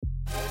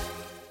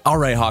All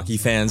right, hockey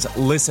fans,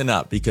 listen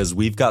up because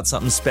we've got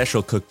something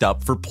special cooked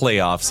up for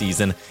playoff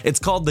season. It's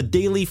called the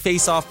Daily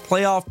Face-Off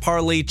Playoff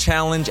Parlay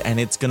Challenge, and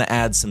it's going to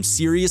add some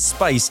serious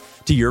spice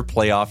to your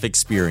playoff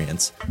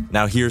experience.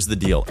 Now, here's the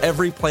deal.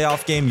 Every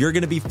playoff game, you're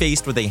going to be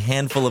faced with a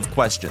handful of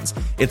questions.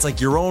 It's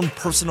like your own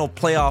personal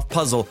playoff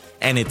puzzle,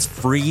 and it's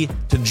free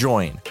to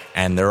join.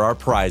 And there are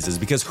prizes,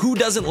 because who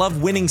doesn't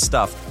love winning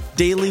stuff?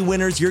 Daily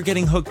winners, you're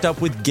getting hooked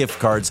up with gift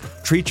cards.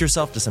 Treat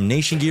yourself to some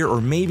Nation gear or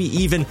maybe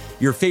even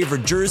your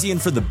favorite jersey.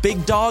 And for the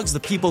big dogs, the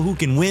people who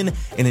can win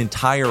an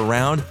entire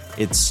round,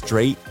 it's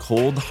straight,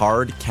 cold,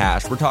 hard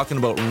cash. We're talking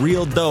about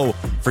real dough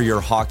for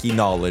your hockey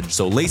knowledge.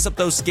 So lace up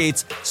those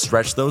skates,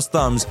 stretch those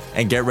thumbs,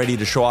 and get ready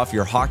to show off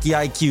your hockey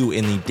IQ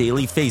in the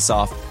Daily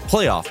Face-Off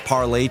Playoff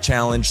Parlay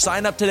Challenge.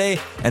 Sign up today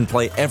and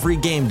play every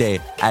game day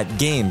at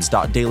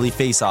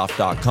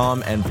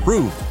games.dailyfaceoff.com and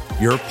prove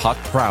your puck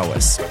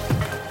prowess.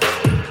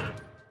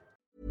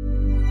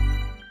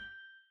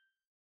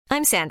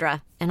 I'm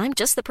Sandra, and I'm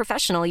just the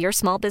professional your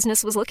small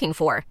business was looking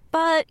for.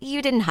 But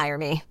you didn't hire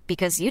me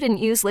because you didn't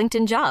use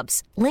LinkedIn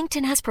Jobs.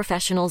 LinkedIn has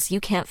professionals you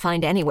can't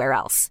find anywhere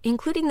else,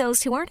 including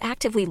those who aren't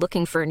actively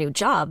looking for a new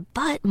job,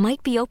 but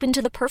might be open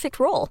to the perfect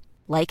role,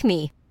 like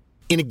me.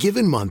 In a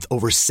given month,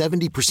 over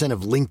 70%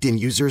 of LinkedIn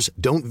users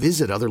don't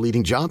visit other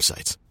leading job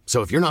sites. So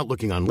if you're not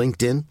looking on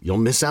LinkedIn, you'll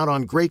miss out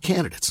on great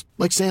candidates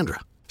like Sandra.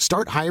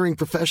 Start hiring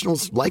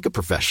professionals like a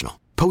professional.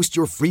 Post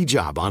your free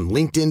job on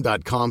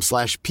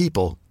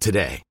linkedin.com/people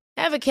today.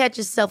 Ever catch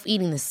yourself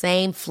eating the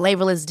same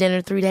flavorless dinner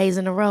 3 days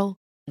in a row?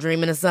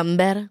 Dreaming of something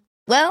better?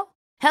 Well,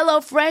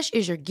 HelloFresh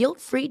is your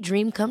guilt-free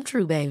dream come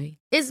true, baby.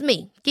 It's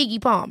me,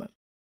 Keke Palmer.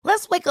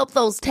 Let's wake up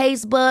those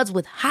taste buds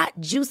with hot,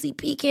 juicy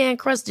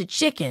pecan-crusted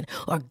chicken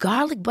or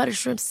garlic butter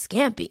shrimp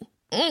scampi.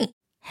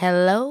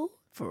 Hello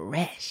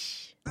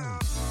Fresh.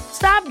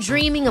 Stop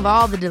dreaming of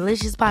all the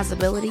delicious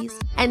possibilities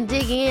and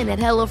dig in at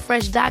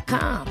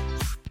HelloFresh.com.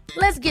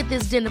 Let's get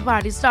this dinner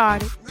party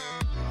started.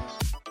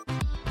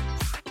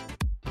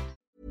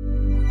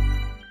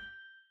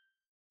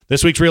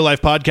 This week's Real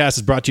Life Podcast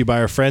is brought to you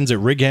by our friends at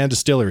Righand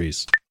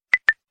Distilleries.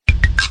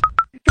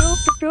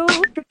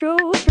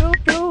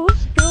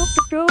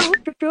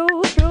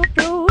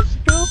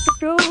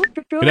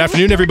 Good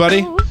afternoon,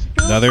 everybody.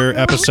 Another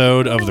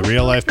episode of the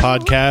Real Life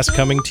Podcast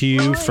coming to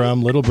you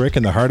from Little Brick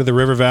in the heart of the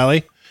River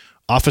Valley.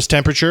 Office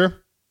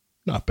temperature,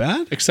 not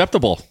bad.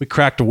 Acceptable. We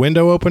cracked a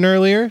window open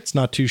earlier. It's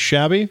not too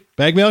shabby.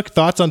 Bag Milk,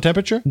 thoughts on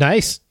temperature?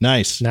 Nice.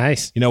 Nice.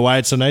 Nice. You know why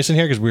it's so nice in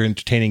here? Because we're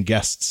entertaining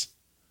guests.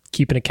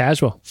 Keeping it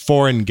casual.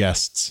 Foreign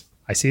guests.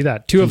 I see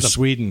that. Two of from them.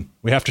 Sweden.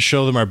 We have to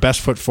show them our best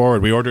foot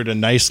forward. We ordered a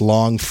nice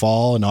long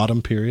fall and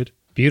autumn period.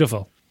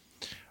 Beautiful.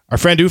 Our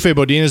friend Uffe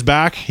Bodin is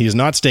back. He is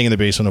not staying in the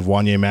basement of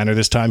Wanye Manor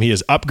this time. He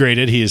is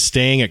upgraded. He is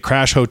staying at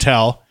Crash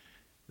Hotel,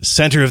 the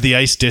center of the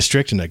Ice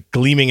District in a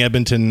gleaming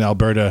Edmonton,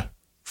 Alberta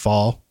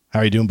fall. How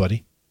are you doing,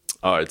 buddy?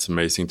 Oh, it's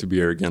amazing to be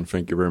here again.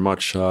 Thank you very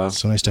much. So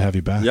nice to have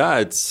you back. Yeah,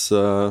 it's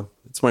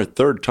my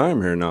third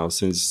time here now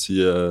since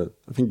I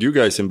think you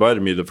guys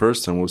invited me. The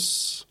first time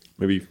was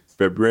maybe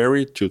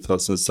February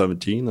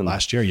 2017. And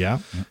last year, yeah.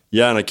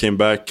 Yeah, and I came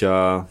back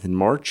in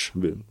March,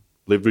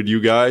 lived with you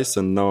guys,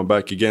 and now I'm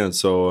back again.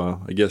 So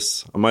I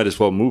guess I might as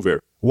well move here.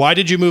 Why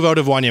did you move out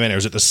of Wanye Manor?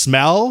 Was it the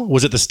smell?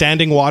 Was it the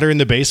standing water in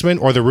the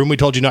basement? Or the room we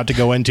told you not to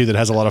go into that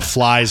has a lot of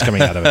flies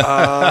coming out of it?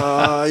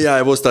 Yeah,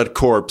 it was that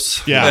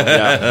corpse.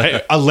 Yeah.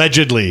 Hey,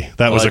 allegedly,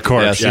 that was a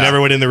corpse. Yes, you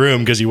never went in the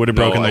room because you would have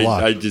broken the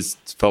lock. I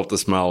just felt the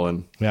smell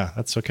and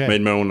that's okay.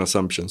 Made my own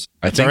assumptions.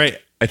 I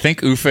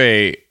think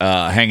Uffe,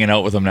 hanging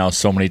out with him now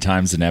so many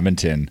times in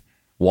Edmonton,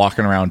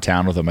 walking around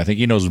town with him, I think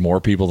he knows more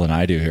people than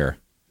I do here.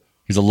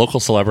 He's a local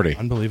celebrity.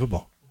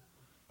 Unbelievable.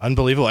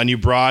 And you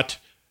brought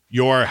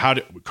your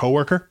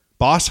coworker?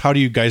 Boss? How do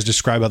you guys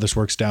describe how this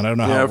works down? I don't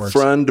know how it works.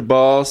 Friend,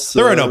 boss.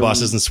 There are no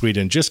bosses in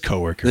Sweden, just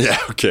coworkers. Yeah,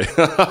 okay.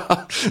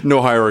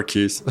 No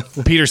hierarchies.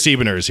 Peter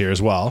Siebener is here as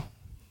well.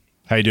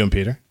 How you doing,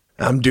 Peter?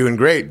 I'm doing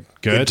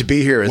great. Good to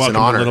be here. It's Welcome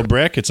an honor. to Little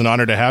Brick. It's an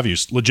honor to have you,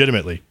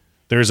 legitimately.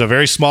 There's a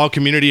very small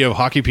community of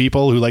hockey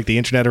people who like the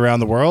internet around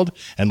the world,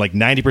 and like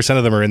 90%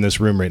 of them are in this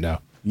room right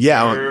now.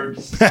 Yeah.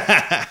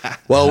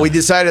 Well, we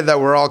decided that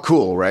we're all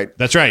cool, right?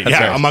 That's right. That's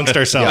right. Amongst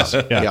ourselves.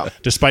 Yeah.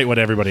 Despite what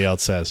everybody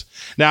else says.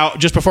 Now,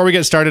 just before we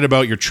get started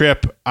about your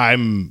trip,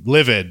 I'm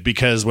livid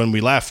because when we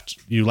left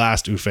you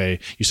last,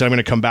 Uffe, you said I'm going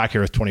to come back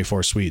here with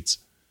 24 suites.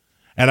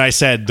 And I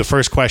said the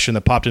first question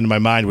that popped into my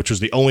mind, which was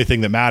the only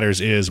thing that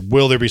matters, is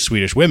will there be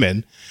Swedish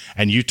women?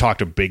 And you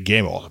talked a big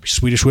game. Oh, there'll be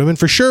Swedish women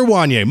for sure,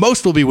 Wanye.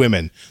 Most will be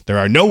women. There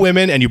are no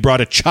women, and you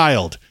brought a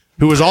child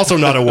who is also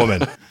not a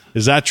woman.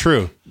 Is that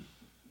true?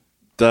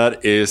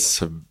 That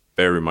is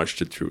very much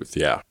the truth,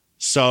 yeah.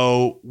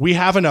 So we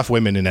have enough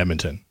women in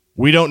Edmonton.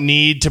 We don't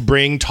need to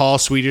bring tall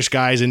Swedish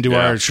guys into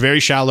our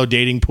very shallow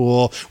dating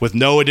pool with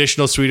no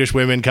additional Swedish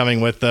women coming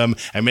with them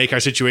and make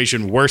our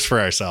situation worse for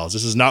ourselves.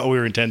 This is not what we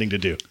were intending to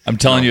do. I'm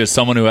telling you, as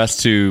someone who has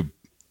to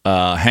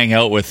hang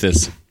out with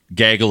this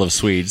gaggle of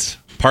Swedes,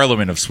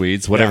 parliament of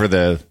Swedes, whatever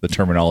the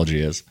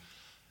terminology is,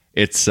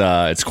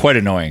 it's quite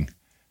annoying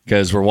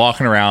because we're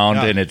walking around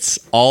and it's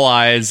all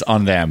eyes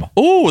on them.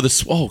 Oh,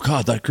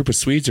 God, that group of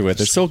Swedes are with.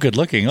 They're so good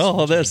looking.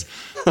 Oh, this.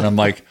 And I'm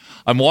like,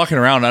 I'm walking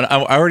around and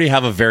I already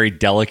have a very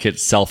delicate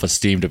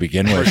self-esteem to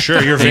begin with. For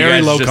sure. You're And you very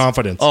guys low just-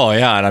 confidence. Oh,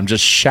 yeah. And I'm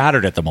just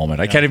shattered at the moment.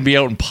 I can't even be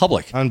out in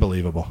public.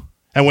 Unbelievable.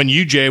 And when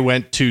you, Jay,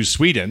 went to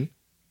Sweden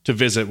to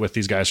visit with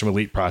these guys from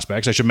Elite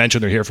Prospects, I should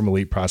mention they're here from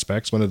Elite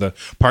Prospects, one of the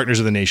partners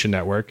of the Nation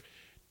Network.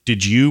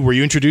 Were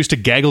you introduced to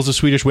gaggles of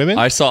Swedish women?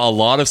 I saw a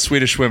lot of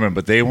Swedish women,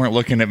 but they weren't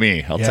looking at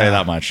me. I'll tell you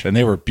that much. And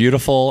they were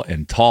beautiful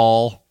and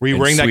tall. Were you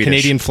wearing that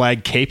Canadian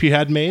flag cape you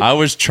had made? I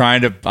was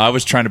trying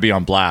to be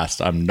on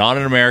blast. I'm not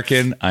an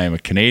American. I am a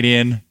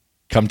Canadian.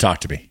 Come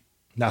talk to me.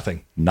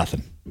 Nothing.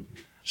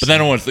 But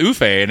then I went with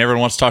Uffe, and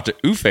everyone wants to talk to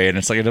Uffe, and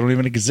it's like I don't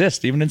even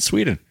exist, even in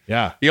Sweden.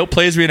 Yeah. He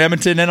outplays me in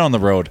Edmonton and on the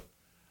road.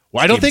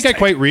 Well, I don't think I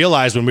quite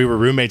realized when we were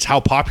roommates how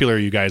popular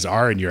you guys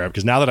are in Europe,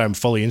 because now that I'm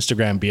fully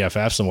Instagram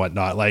BFFs and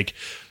whatnot, like,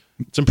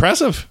 it's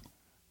impressive.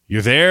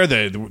 You're there.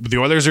 The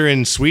Oilers are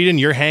in Sweden.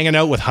 You're hanging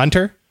out with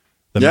Hunter,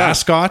 the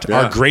mascot,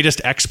 our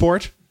greatest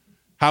export.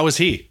 How was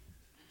he?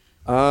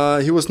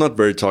 He was not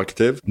very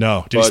talkative.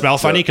 No. Did he smell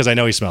funny? Because I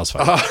know he smells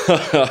funny.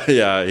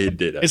 Yeah, he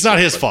did. It's not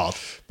his fault.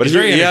 But He's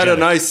very he had a energetic.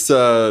 nice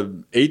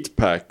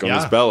 8-pack on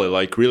his belly,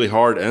 like really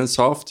hard and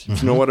soft,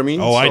 if you know what I mean.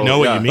 Oh, I know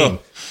what you mean.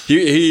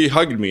 He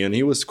hugged me and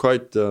he was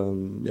quite,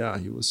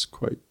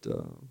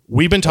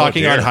 We've been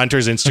talking dear. on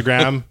Hunter's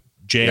Instagram,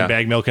 Jay and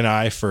Yeah. Bagmilk and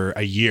I, for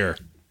a year.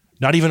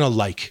 Not even a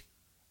like.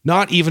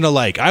 Not even a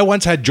like. I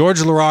once had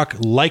George Larocque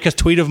like a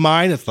tweet of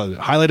mine. It's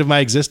the highlight of my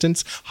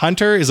existence.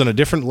 Hunter is on a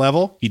different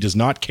level. He does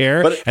not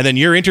care. And then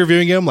you're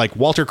interviewing him like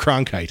Walter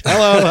Cronkite.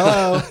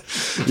 Hello.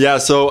 Yeah,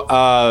 so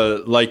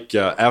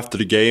after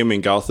the game in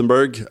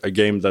Gothenburg, a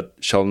game that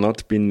shall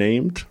not be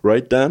named,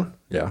 right, Dan?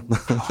 Yeah.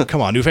 Oh,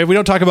 come on, Uffe. We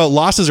don't talk about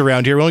losses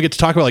around here. We only get to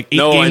talk about like 8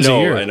 games a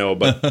year. I know,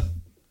 but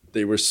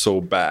they were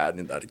so bad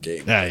in that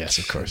game. Yes,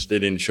 of course. They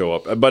didn't show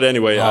up. But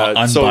anyway,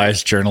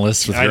 unbioused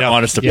journalists with their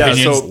honest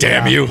opinions.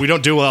 Damn you. We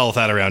don't do well with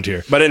that around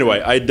here. But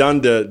anyway, I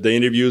done the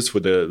interviews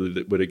with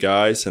the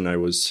guys, and I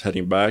was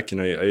heading back,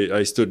 and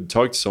I stood and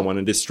talked to someone,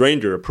 and this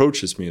stranger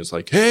approaches me. It's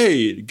like,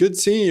 "Hey, good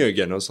seeing you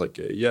again." I was like,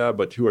 "Yeah,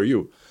 but who are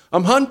you?"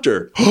 "I'm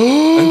Hunter."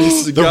 And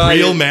this guy,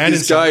 real man.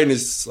 This guy in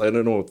his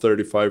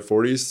 35,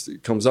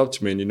 40s comes up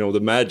to me, and the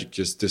magic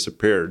just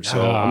disappeared. So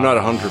I'm not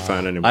a Hunter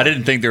fan anymore. I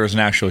didn't think there was an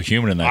actual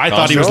human in that. I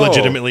thought he was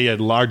legitimately a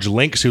large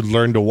lynx who'd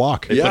learned to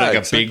walk. They put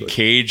a big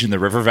cage in the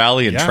river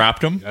valley and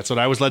trapped him. That's what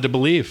I was led to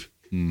believe.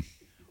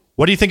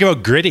 What do you think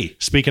about Gritty?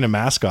 Speaking of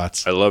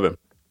mascots, I love him.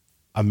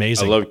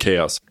 Amazing. I love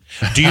chaos.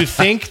 Do you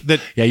think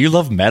that? Yeah, you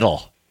love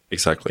metal.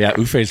 Exactly. Yeah,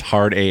 Uffe's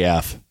hard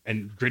AF.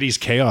 And Gritty's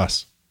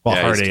chaos. Well,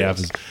 Yeah, hard he's AF chaos.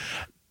 is.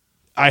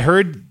 I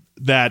heard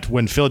that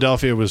when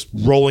Philadelphia was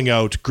rolling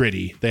out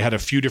Gritty, they had a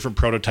few different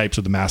prototypes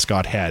of the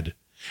mascot head.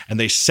 And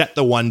they set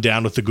the one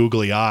down with the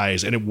googly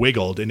eyes, and it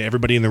wiggled, and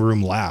everybody in the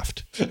room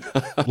laughed.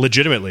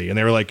 Legitimately. And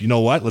they were like, you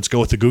know what? Let's go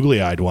with the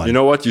googly-eyed one. You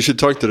know what? You should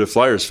talk to the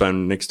Flyers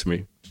fan next to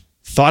me.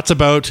 Thoughts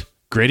about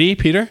Gritty,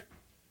 Peter?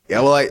 Yeah,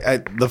 well, I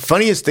the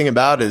funniest thing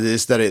about it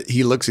is that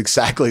he looks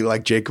exactly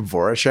like Jacob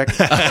Voracek.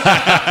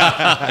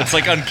 It's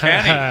like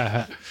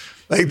uncanny.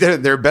 Like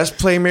their best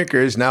playmaker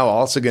is now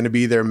also going to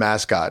be their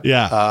mascot.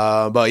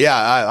 Yeah. But yeah,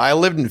 I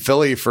lived in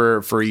Philly for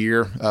a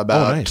year,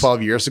 about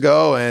 12 years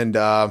ago. And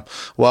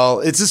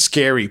well, it's a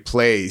scary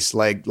place.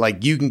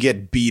 Like you can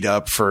get beat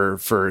up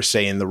for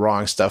saying the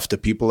wrong stuff to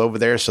people over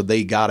there. So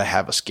they got to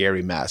have a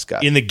scary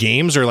mascot. In the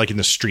games or like in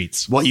the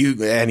streets? Well,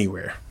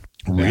 anywhere.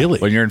 Really?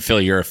 When you're in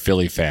Philly, you're a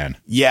Philly fan.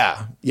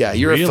 Yeah,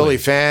 you're Really? a Philly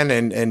fan,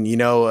 and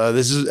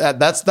this is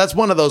that's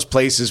one of those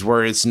places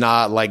where it's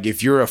not like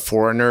if you're a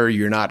foreigner,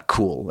 you're not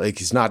cool.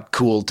 Like it's not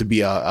cool to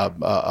be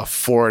a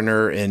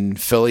foreigner in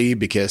Philly,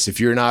 because if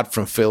you're not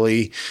from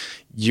Philly,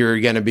 you're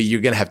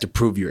gonna have to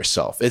prove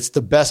yourself. It's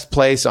the best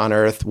place on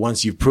earth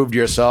once you've proved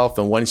yourself,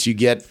 and once you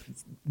get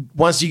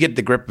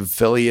the grip of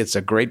Philly, it's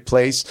a great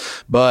place.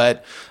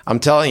 But I'm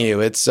telling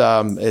you, it's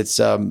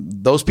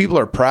those people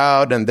are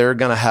proud, and they're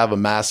gonna have a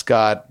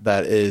mascot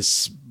that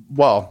is,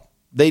 well,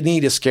 they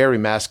need a scary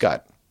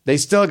mascot. They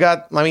still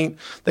got,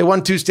 they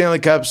won 2 Stanley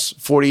Cups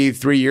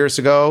 43 years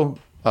ago,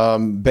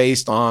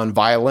 based on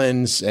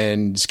violence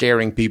and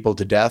scaring people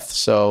to death.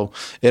 So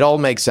it all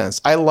makes sense.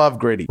 I love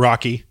Gritty.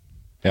 Rocky.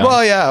 Yeah.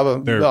 Well, yeah.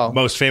 Their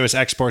most famous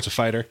export's a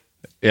fighter.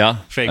 Yeah.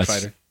 Fake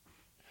fighter.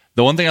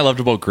 The one thing I loved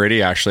about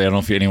Gritty, actually, I don't know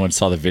if anyone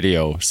saw the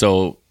video.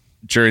 So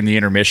during the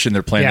intermission,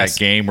 they're playing that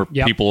game where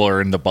people are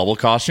in the bubble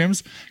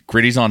costumes.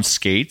 Gritty's on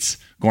skates,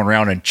 going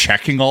around and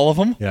checking all of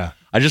them. Yeah.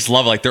 I just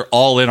love it. Like they're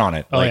all in on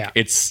it. Oh, like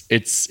yeah.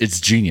 it's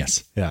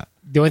genius. Yeah.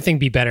 The only thing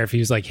would be better if he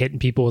was like hitting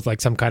people with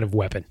like some kind of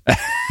weapon.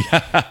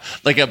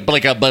 like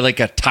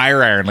a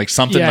tire iron, like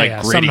something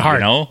like Gritty, something hard.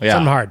 you know? Yeah.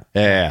 Something hard.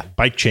 Yeah.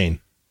 Bike chain.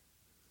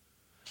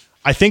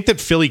 I think that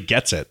Philly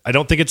gets it. I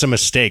don't think it's a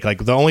mistake.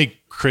 Like the only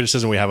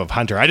criticism we have of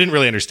Hunter, I didn't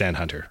really understand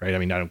Hunter, right? I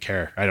mean, I don't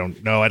care. I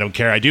don't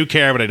care. I do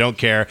care, but I don't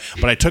care.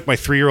 But I took my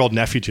 3-year-old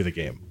nephew to the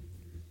game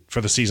for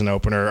the season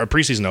opener, a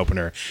preseason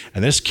opener.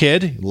 And this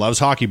kid loves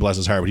hockey, bless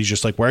his heart, but he's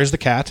just like, where's the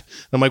cat?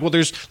 And I'm like, well,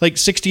 there's like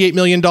 $68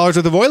 million worth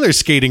of Oilers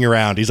skating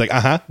around. He's like,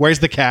 where's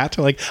the cat?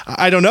 I'm like,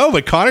 I don't know,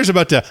 but Connor's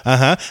about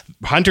to,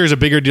 Hunter's a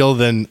bigger deal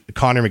than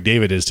Connor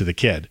McDavid is to the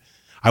kid.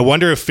 I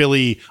wonder if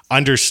Philly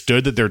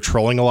understood that they're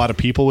trolling a lot of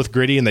people with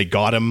Gritty and they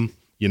got him,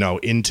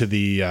 into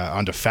the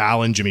onto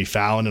Fallon, Jimmy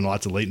Fallon, and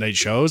lots of late night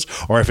shows,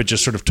 or if it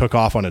just sort of took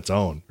off on its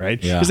own, right?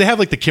 Because they have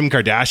like the Kim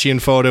Kardashian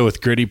photo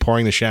with Gritty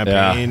pouring the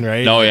champagne,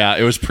 right? No, yeah,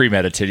 it was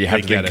premeditated. You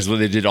have to think because when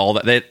they did all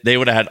that, they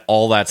would have had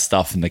all that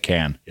stuff in the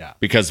can. Yeah.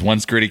 Because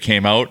once Gritty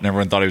came out and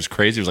everyone thought he was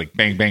crazy, it was like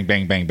bang, bang,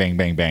 bang, bang, bang,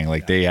 bang, bang.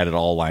 Like they had it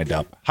all lined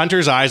up.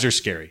 Hunter's eyes are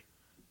scary.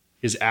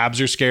 His abs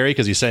are scary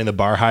because he's setting the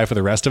bar high for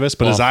the rest of us,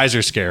 but his eyes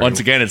are scary. Once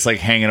again, it's like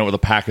hanging out with a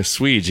pack of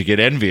Swedes. You get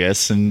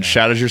envious and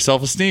shatters your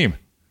self-esteem.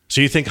 So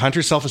you think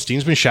Hunter's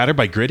self-esteem's been shattered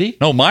by Gritty?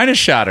 No, mine is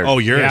shattered. Oh,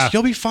 yours. Yeah.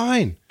 You'll be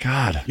fine.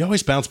 God. You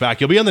always bounce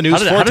back. You'll be on the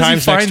news How four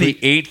times does he next find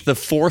week. the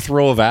fourth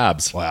row of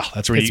abs? Wow,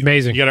 that's where It's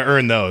amazing. You got to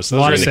earn those. A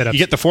lot of You sit-ups.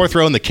 get the fourth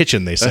row in the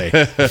kitchen, they say.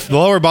 The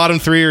lower bottom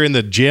three are in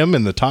the gym,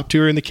 and the top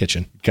two are in the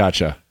kitchen.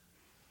 Gotcha.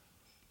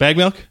 Bag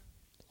milk?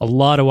 A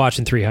lot of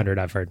watching 300,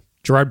 I've heard.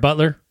 Gerard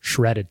Butler,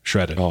 shredded.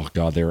 Shredded. Oh,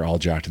 God, they were all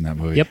jacked in that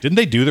movie. Yep. Didn't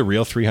they do the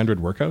real 300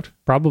 workout?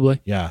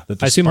 Probably. Yeah.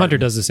 I assume Hunter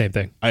does the same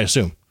thing. I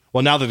assume.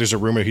 Well, now that there's a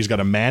rumor he's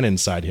got a man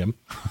inside him.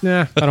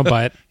 Nah, I don't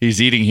buy it.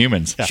 He's eating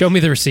humans. Show me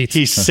the receipts.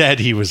 He said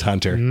he was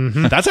Hunter.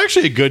 That's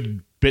actually a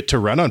good bit to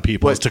run on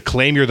people, is to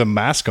claim you're the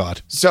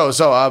mascot. So,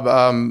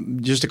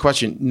 just a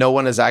question. No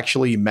one has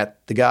actually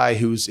met the guy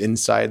who's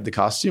inside the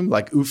costume.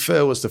 Like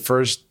Uffe was the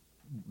first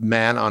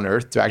man on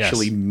Earth to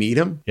actually meet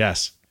him.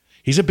 Yes.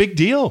 He's a big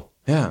deal.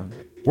 Yeah.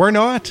 We're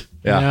not.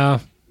 Yeah.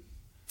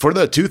 For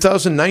the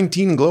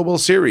 2019 Global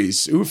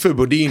Series, Uffe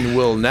Bodin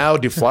will now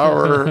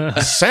deflower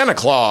Santa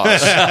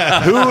Claus.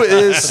 Who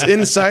is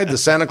inside the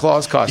Santa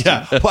Claus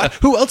costume? Yeah. What?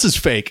 Who else is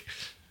fake?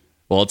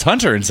 Well, it's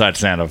Hunter inside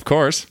Santa, of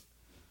course.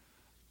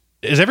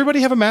 Does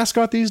everybody have a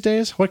mascot these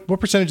days? What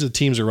percentage of the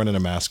teams are running a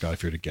mascot,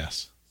 if you're to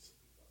guess?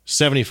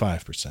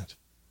 75%.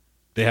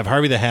 They have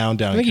Harvey the Hound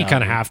down I think in you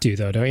kind of have to,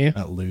 though, don't you?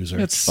 That loser.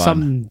 It's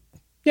fun.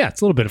 Yeah,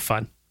 it's a little bit of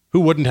fun. Who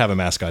wouldn't have a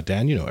mascot,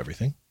 Dan? You know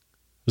everything.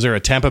 Is there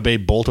a Tampa Bay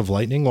bolt of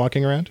lightning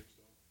walking around?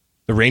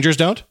 The Rangers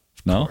don't?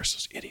 No. Of course,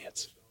 those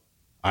idiots.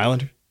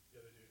 Islander?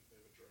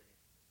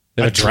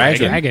 They have A a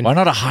dragon. dragon. Why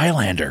not a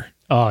Highlander?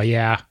 Oh,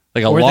 yeah.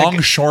 Like a Or the-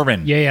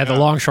 longshoreman. Yeah, the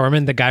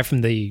longshoreman, the guy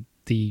from the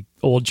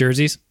old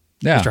jerseys.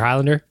 Yeah. Mr.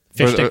 Highlander.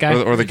 Fish stick guy.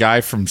 Or the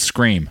guy from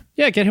Scream.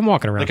 Yeah, get him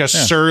walking around. Like a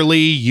surly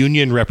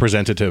union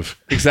representative.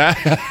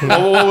 Exactly.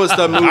 What was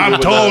that movie? I'm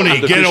with Tony,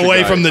 with get fisher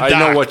away guy? from the I dock.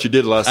 know what you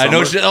did last I summer.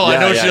 know she did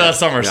last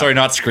summer. Yeah. Sorry,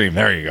 not Scream.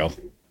 There you go.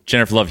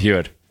 Jennifer Love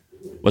Hewitt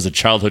was a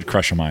childhood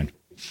crush of mine.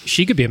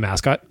 She could be a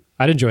mascot.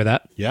 I'd enjoy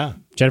that. Yeah.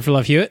 Jennifer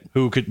Love Hewitt.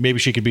 Maybe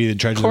she could be in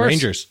charge of the course.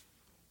 Rangers.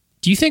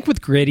 Do you think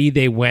with Gritty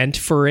they went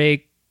for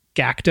a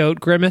gacked out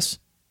Grimace?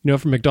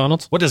 From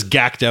McDonald's? What does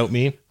gacked out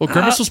mean? Well,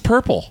 Grimace was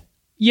purple.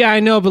 Yeah,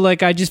 I know,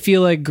 but I just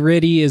feel like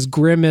Gritty is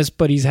Grimace,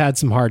 but he's had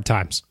some hard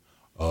times.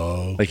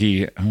 Like he,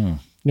 You know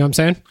what I'm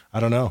saying? I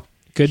don't know.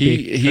 Could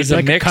be. he's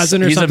like a mix,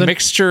 cousin or he's something. a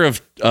mixture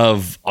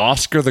of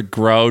Oscar the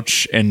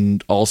Grouch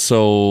and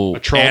also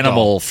troll Animal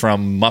doll.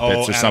 from Muppets or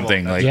Animal.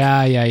 something. Like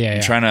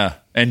Yeah. trying to,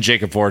 and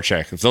Jacob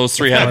Voracek. If those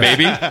three had a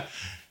baby,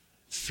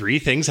 3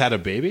 things had a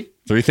baby?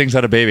 3 things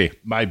had a baby.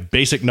 My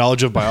basic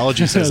knowledge of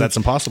biology says that's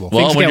impossible.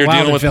 Well, Things when get you're wild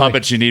dealing in with Philly.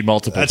 puppets, you need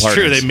multiple That's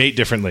partners. true. They mate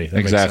differently. That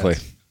makes Exactly.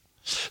 sense.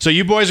 So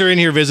you boys are in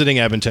here visiting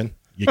Edmonton.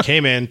 You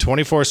came in,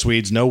 24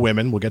 Swedes, no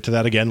women. We'll get to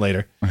that again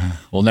later.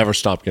 We'll never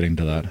stop getting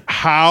to that.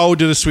 How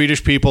do the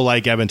Swedish people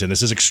like Edmonton?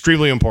 This is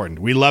extremely important.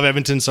 We love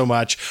Edmonton so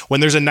much.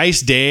 When there's a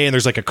nice day and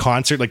there's like a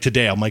concert like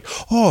today, I'm like,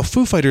 oh,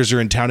 Foo Fighters are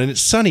in town and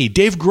it's sunny.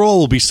 Dave Grohl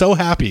will be so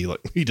happy. Like,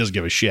 he doesn't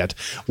give a shit.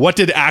 What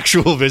did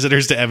actual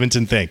visitors to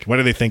Edmonton think? What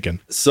are they thinking?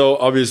 So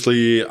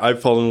obviously,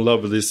 I've fallen in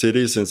love with this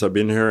city since I've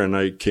been here, and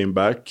I came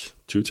back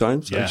 2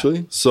 times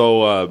actually.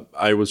 So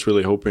I was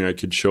really hoping I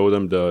could show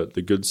them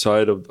the good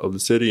side of the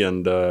city,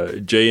 and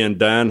Jay and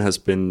Dan has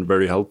been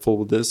very helpful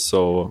with this.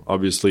 So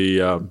obviously,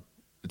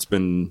 it's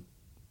been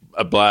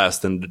a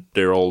blast, and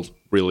they're all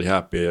really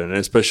happy, and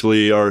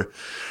especially our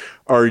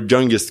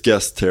youngest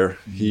guest here.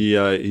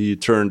 He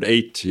turned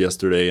 8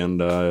 yesterday,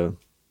 and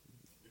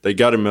they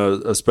got him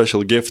a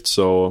special gift.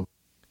 So.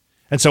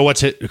 And so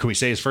what's it? Can we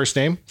say his first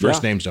name?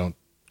 First names don't.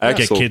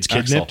 Axel. Get kids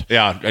kidnapped.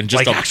 Yeah, and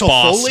just Like a Axel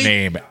boss Foley?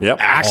 name. Yep.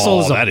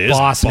 Axel's that a is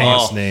boss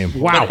name.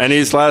 Wow. And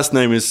his last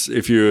name is,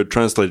 if you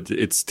translate it,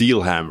 it's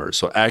Steelhammer.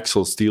 So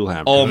Axel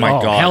Steelhammer. Oh my Oh,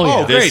 god! hell yeah.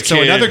 Oh, This great. So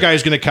kid- another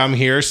guy's going to come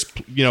here,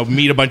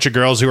 meet a bunch of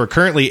girls who are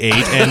currently 8,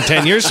 and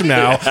 10 years from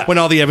now, when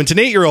all the Edmonton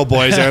 8-year-old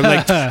boys are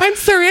like, I'm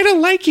sorry, I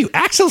don't like you.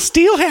 Axel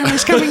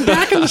Steelhammer's coming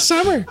back in the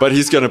summer. But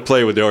he's going to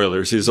play with the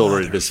Oilers. He's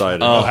already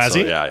decided. Oh, has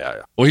he?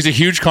 Yeah. Well, he's a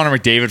huge Connor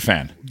McDavid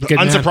fan, Good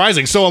man.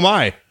 Unsurprising. So am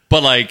I.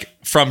 but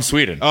from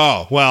Sweden.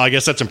 Oh, well, I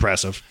guess that's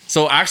impressive.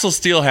 So Axel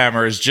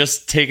Steelhammer has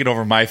just taken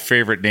over my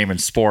favorite name in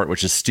sport,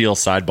 which is Steel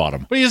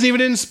Sidebottom. But he isn't even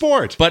in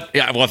sport. But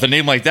with a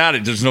name like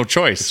that, there's no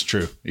choice. It's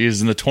true.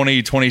 He's in the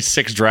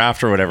 2026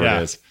 draft or whatever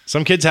it is.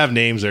 Some kids have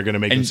names that are going to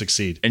make them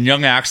succeed. And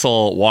young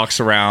Axel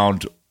walks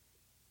around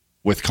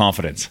with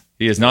confidence.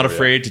 He is not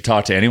afraid to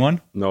talk to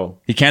anyone. No.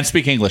 He can't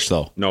speak English,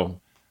 though.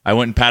 No. I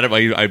went and patted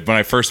when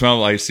I first met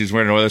him, he was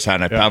wearing an Oilers hat,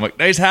 and I patted him like,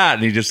 nice hat.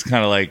 And he just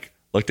kind of like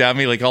looked at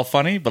me like all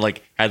funny, but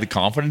like had the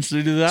confidence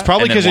to do that. It's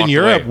probably because in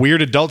Europe,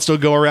 weird adults still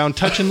go around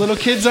touching little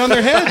kids on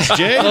their heads,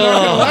 Jay. I'm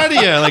not gonna lie to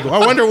you. Like,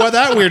 I wonder what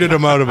that weirded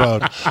him out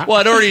about.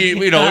 Well,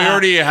 we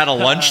already had a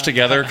lunch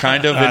together,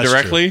 kind of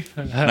indirectly.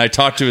 And I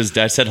talked to his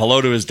dad, said hello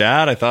to his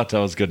dad. I thought that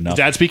was good enough.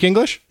 Does Dad speak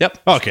English? Yep.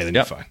 Okay, then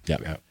you're fine.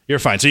 Yep. You're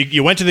fine. So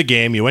you went to the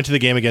game. You went to the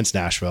game against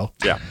Nashville.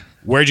 Yeah.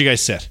 Where'd you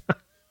guys sit?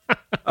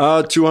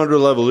 200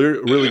 level,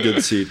 really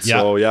good seat. Yeah.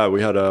 So yeah,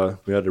 we had a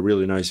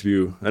really nice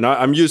view, and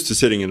I'm used to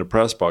sitting in a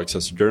press box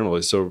as a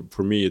journalist. So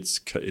for me,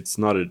 it's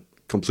not a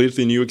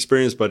completely new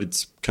experience, but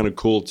it's kind of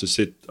cool to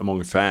sit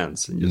among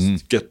fans and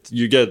just get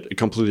a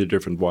completely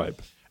different vibe.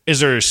 Is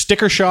there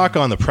sticker shock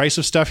on the price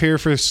of stuff here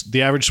for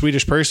the average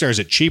Swedish person, or is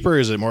it cheaper?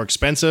 Is it more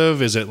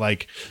expensive? Is it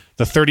like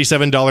the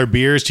 $37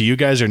 beers to you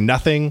guys are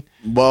nothing?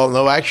 Well,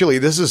 no, actually,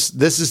 this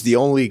is the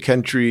only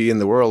country in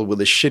the world with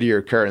a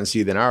shittier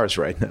currency than ours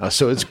right now.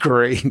 So it's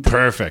great.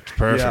 Perfect.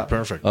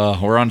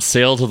 We're on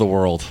sale to the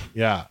world.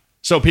 Yeah.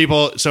 So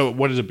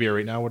what is a beer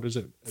right now? What is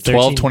it?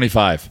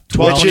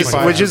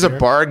 $12.25. Which is a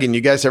bargain. You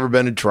guys ever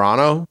been to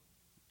Toronto?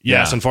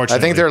 Yes, unfortunately.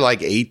 I think they're like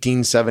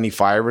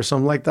 $18.75 or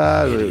something like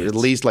that, or at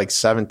least like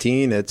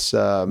 17. It's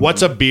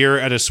what's a beer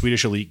at a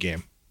Swedish elite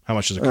game? How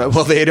much does it cost?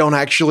 Well, they don't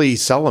actually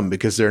sell them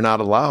because they're not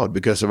allowed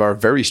because of our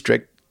very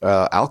strict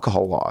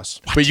alcohol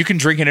laws. But you can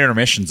drink in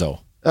intermissions,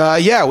 though.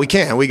 Yeah, we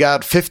can. We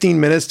got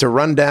 15 minutes to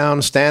run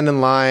down, stand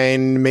in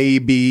line,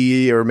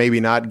 maybe or maybe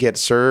not get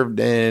served,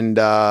 and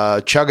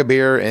chug a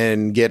beer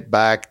and get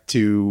back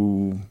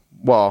to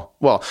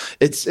well,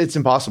 it's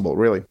impossible,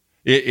 really.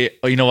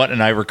 You know what?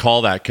 And I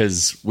recall that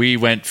because we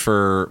went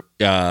for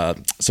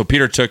so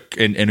Peter took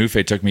and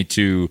Uffe took me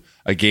to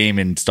a game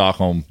in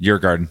Stockholm,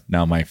 Djurgården,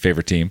 now my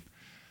favorite team.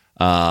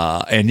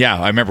 And yeah,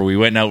 I remember we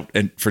went out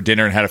for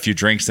dinner and had a few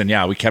drinks, and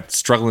yeah, we kept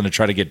struggling to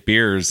try to get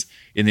beers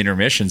in the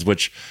intermissions,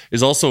 which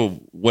is also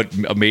what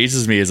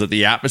amazes me is that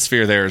the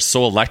atmosphere there is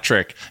so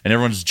electric and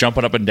everyone's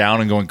jumping up and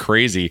down and going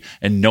crazy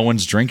and no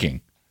one's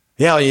drinking.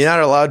 Yeah, you're not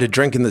allowed to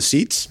drink in the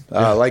seats.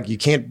 Like you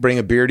can't bring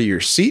a beer to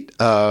your seat,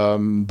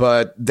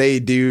 but they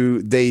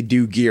do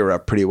gear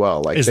up pretty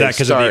well. Like, is that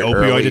because of the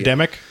opioid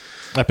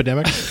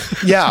epidemic?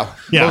 Yeah,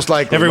 most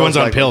likely. Everyone's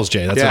on pills,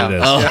 Jay. That's what it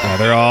is. Yeah,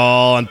 they're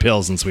all on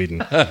pills in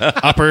Sweden.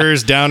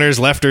 Uppers, downers,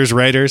 lefters,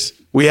 righters.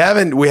 We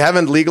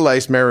haven't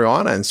legalized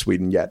marijuana in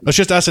Sweden yet. It's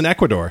just us in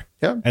Ecuador.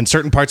 Yeah, and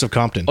certain parts of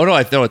Compton. Oh no,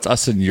 I know it's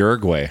us in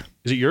Uruguay.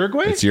 Is it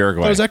Uruguay? It's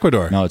Uruguay. That was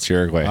Ecuador. No, it's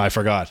Uruguay. I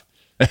forgot.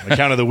 On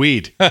account of the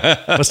weed.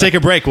 Let's take a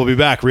break. We'll be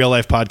back. Real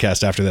Life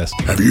Podcast after this.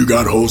 Have you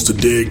got holes to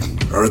dig,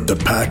 earth to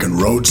pack,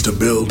 and roads to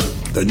build?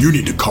 Then you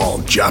need to call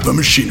Japa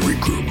Machinery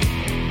Group.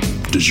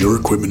 Does your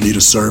equipment need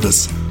a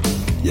service?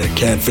 You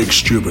can't fix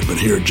stupid, but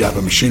here at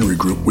Japa Machinery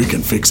Group, we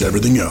can fix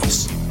everything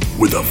else.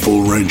 With a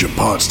full range of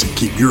parts to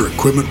keep your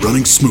equipment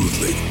running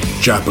smoothly.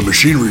 Japa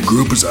Machinery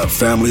Group is a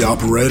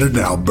family-operated and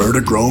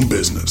Alberta-grown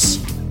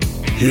business.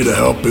 Here to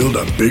help build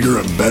a bigger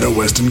and better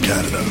Western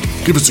Canada.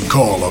 Give us a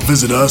call or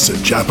visit us at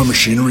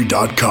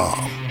japamachinery.com.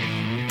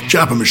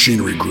 Japa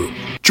Machinery Group.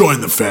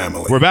 Join the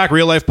family. We're back.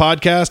 Real Life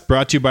Podcast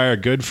brought to you by our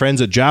good friends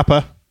at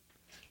Japa.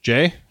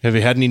 Jay, have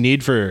you had any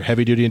need for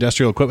heavy-duty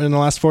industrial equipment in the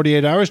last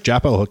 48 hours?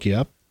 Japa will hook you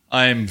up.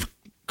 I'm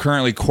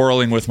currently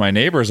quarreling with my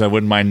neighbors. I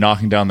wouldn't mind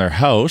knocking down their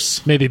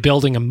house. Maybe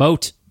building a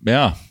moat.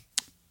 Yeah.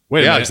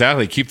 Wait a minute.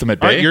 Exactly. Keep them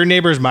at bay. Aren't your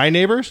neighbors my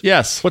neighbors?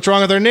 Yes. What's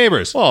wrong with their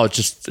neighbors? Well,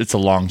 it's a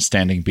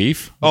long-standing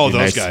beef.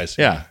 Those guys.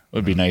 Yeah. It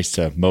would be nice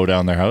to mow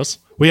down their house.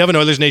 We have an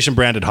Oilers Nation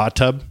branded hot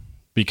tub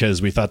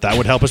because we thought that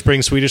would help us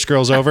bring Swedish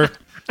girls over.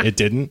 It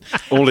didn't.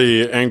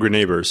 Only angry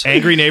neighbors.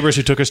 Angry neighbors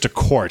who took us to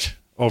court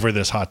over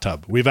this hot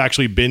tub. We've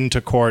actually been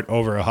to court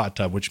over a hot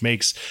tub, which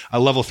makes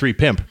a level 3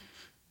 pimp.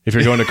 If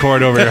you're going to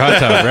court over your hot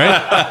tub,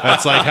 right?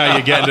 That's like how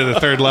you get into the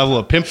third level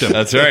of pimpdom.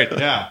 That's right.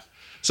 Yeah.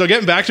 So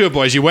getting back to it,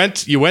 boys, you went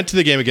to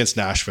the game against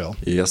Nashville.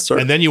 Yes, sir.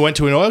 And then you went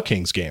to an Oil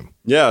Kings game.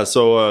 Yeah,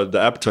 so the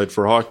appetite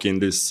for hockey in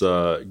this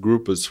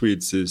group of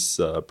Swedes is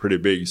pretty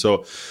big.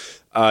 So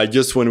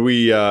just when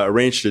we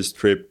arranged this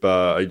trip,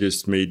 I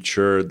just made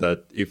sure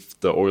that if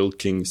the Oil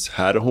Kings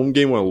had a home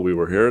game while we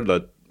were here,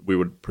 that we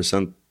would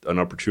present an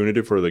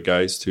opportunity for the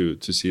guys to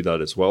see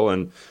that as well.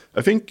 And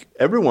I think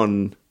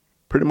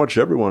pretty much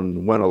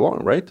everyone went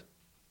along, right?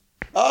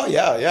 Oh,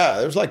 yeah.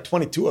 There's like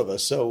 22 of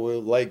us.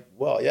 So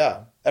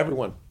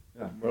everyone.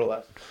 Yeah, more or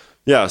less.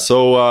 Yeah,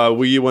 so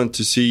we went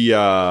to see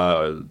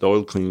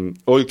the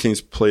Oil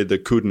Kings play the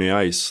Kootenay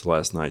Ice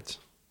last night.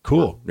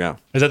 Cool. Yeah.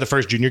 Is that the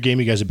first junior game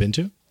you guys have been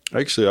to?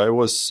 Actually, I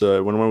was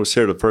when I was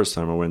here the first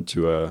time, I went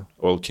to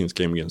Oil Kings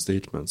game against the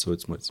Hitmen. So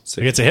it's my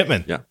second. Against the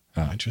Hitmen? Yeah.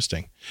 Oh,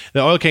 interesting.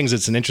 The Oil Kings,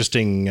 it's an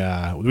interesting...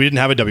 we didn't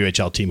have a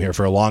WHL team here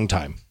for a long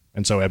time.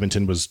 And so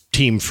Edmonton was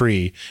team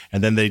free.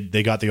 And then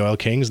they got the Oil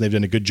Kings, and they've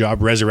done a good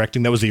job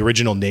resurrecting. That was the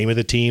original name of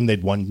the team.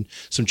 They'd won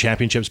some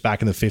championships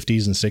back in the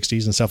 50s and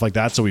 60s and stuff like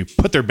that. So we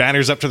put their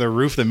banners up to the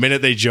roof the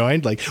minute they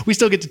joined. Like, we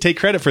still get to take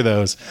credit for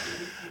those.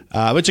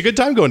 It's a good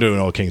time going to an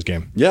Oil Kings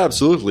game. Yeah,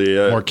 absolutely.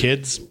 More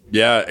kids.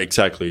 Yeah,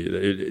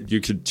 exactly.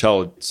 You could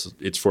tell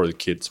it's for the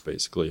kids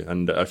basically,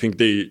 and I think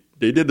they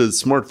did a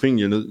smart thing.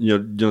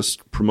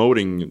 Just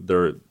promoting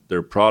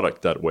their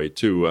product that way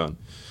too.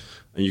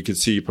 And you can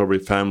see probably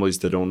families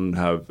that don't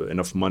have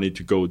enough money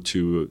to go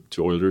to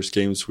Oilers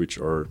games, which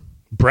are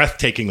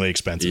breathtakingly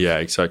expensive. Yeah,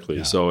 exactly.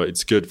 Yeah. So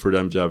it's good for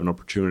them to have an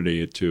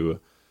opportunity to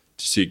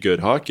see good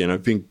hockey. And I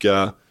think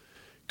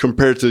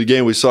compared to the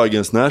game we saw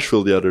against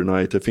Nashville the other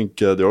night, I think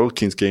the Oil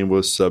Kings game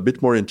was a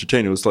bit more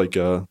entertaining. It was like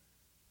well,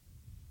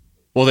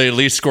 they at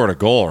least scored a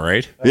goal,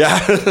 right? Yeah,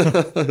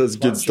 that's a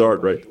good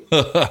start, right?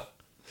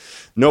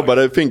 No, but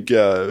I think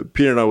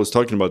Peter and I was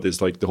talking about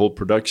this. Like the whole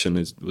production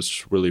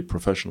was really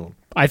professional.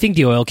 I think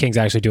the Oil Kings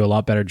actually do a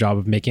lot better job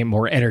of making it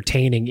more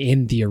entertaining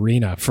in the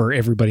arena for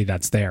everybody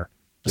that's there,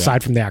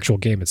 aside from the actual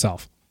game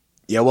itself.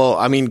 Yeah, well,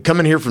 I mean,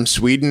 coming here from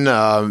Sweden,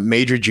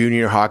 major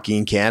junior hockey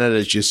in Canada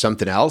is just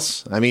something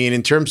else. I mean,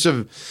 in terms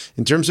of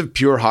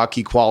pure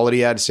hockey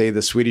quality, I'd say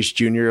the Swedish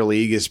Junior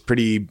League is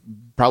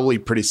probably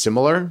pretty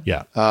similar.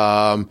 Yeah.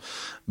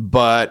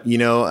 But,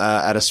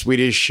 at a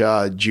Swedish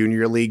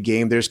Junior League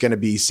game, there's going to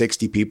be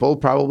 60 people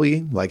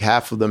probably, like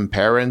half of them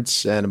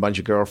parents and a bunch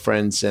of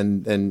girlfriends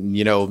and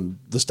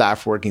the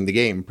staff working the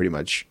game, pretty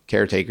much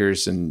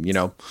caretakers and,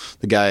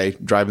 the guy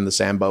driving the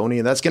Zamboni,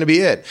 and that's going to be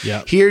it.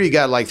 Yeah. Here you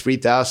got like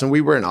 3,000.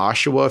 We were in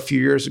Oshawa a few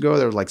years ago.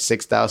 There were like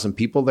 6,000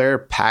 people there,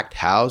 packed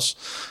house.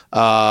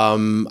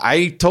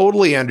 I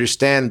totally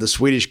understand the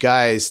Swedish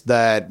guys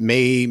that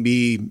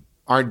maybe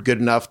aren't good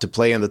enough to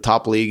play in the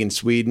top league in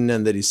Sweden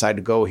and they decide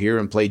to go here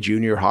and play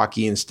junior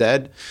hockey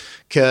instead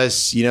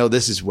because,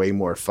 this is way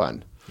more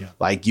fun. Yeah.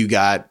 Like you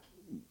got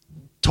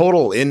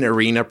total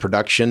in-arena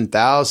production,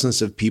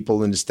 thousands of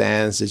people in the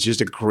stands. It's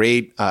just a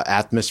great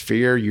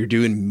atmosphere. You're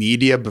doing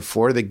media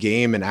before the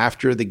game and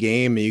after the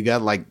game, and you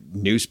got like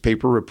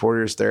newspaper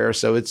reporters there.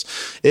 So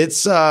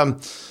it's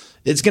going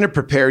to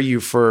prepare you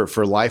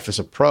for life as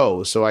a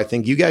pro. So I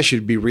think you guys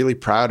should be really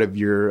proud of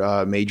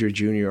your major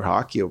junior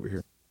hockey over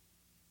here.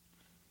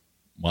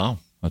 Wow,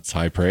 that's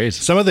high praise.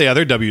 Some of the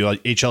other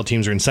WHL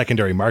teams are in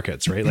secondary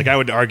markets, right? Like I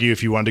would argue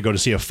if you wanted to go to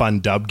see a fun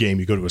dub game,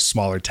 you go to a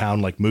smaller town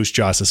like Moose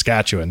Jaw,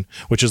 Saskatchewan,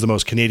 which is the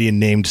most Canadian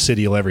named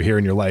city you'll ever hear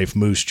in your life,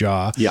 Moose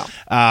Jaw. Yeah.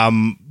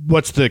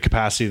 What's the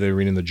capacity of the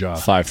arena in the Jaw?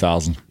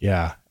 5,000.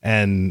 Yeah.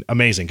 And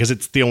amazing because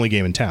it's the only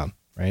game in town,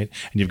 right?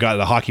 And you've got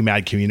the hockey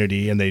mad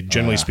community and they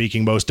generally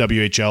speaking, most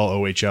WHL,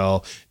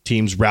 OHL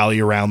teams rally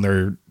around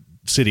their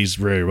cities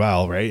very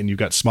well, right? And you've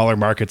got smaller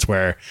markets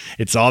where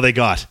it's all they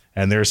got.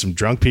 And there's some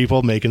drunk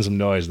people making some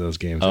noise in those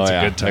games. It's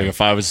a good time.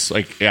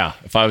 Like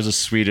if I was a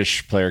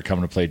Swedish player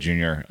coming to play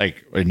junior,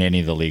 like in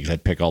any of the leagues,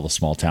 I'd pick all the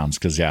small towns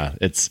because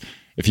it's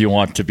if you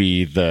want to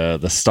be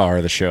the star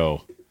of the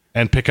show.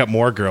 And pick up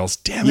more girls.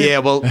 Damn it. Yeah,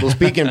 well,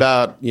 speaking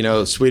about,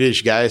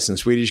 Swedish guys and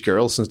Swedish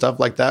girls and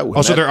stuff like that.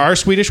 So there are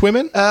Swedish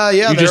women? Yeah.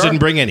 You just didn't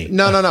bring any?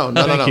 No.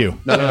 Thank you.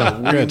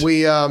 No.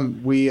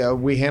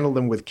 We handle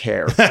them with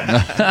care.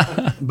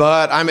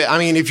 But I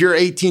mean, if you're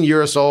 18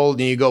 years old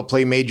and you go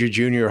play major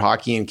junior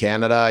hockey in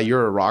Canada,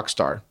 you're a rock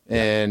star.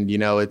 And,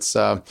 it's,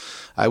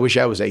 I wish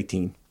I was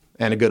 18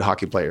 and a good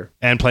hockey player.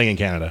 And playing in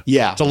Canada.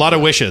 Yeah. It's a lot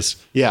of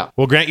wishes. Yeah.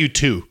 We'll grant you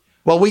 2.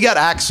 Well, we got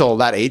Axel,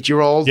 that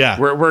 8-year-old. Yeah.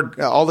 We're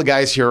all the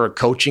guys here are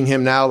coaching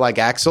him now. Like,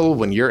 Axel,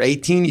 when you're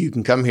 18, you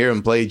can come here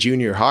and play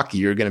junior hockey.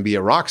 You're going to be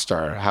a rock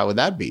star. How would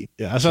that be?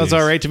 Yeah, that sounds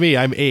all right to me.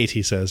 I'm 8,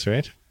 he says,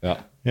 right?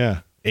 Yeah. Yeah.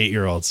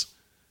 8-year-olds.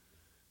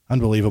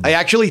 Unbelievable. I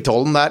actually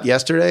told him that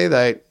yesterday,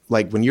 that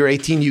like when you're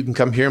 18, you can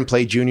come here and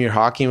play junior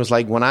hockey. And was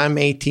like, when I'm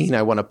 18,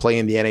 I want to play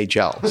in the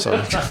NHL.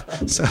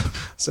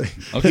 So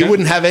he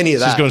wouldn't have any of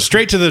that. He's going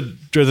straight to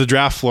the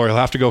draft floor. He'll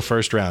have to go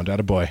first round.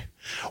 Attaboy.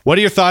 What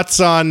are your thoughts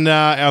on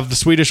of the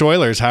Swedish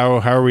Oilers? How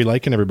are we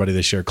liking everybody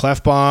this year?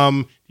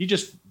 Klefbom, he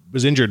just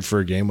was injured for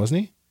a game,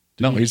 wasn't he?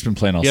 No, he's been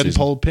playing all season. He hadn't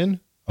pulled pin?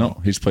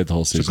 No, he's played the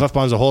whole season. So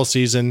Klefbom's the whole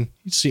season.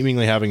 He's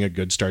seemingly having a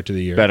good start to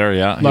the year. Better,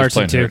 yeah.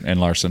 Larson too. And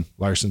Larson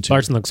too.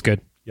 Larson looks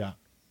good. Yeah.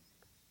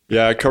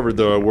 Yeah, I covered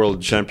the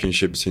World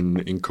Championships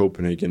in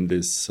Copenhagen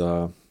this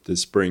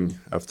spring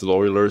after the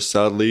Oilers,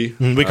 sadly.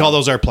 We call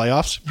those our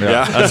playoffs.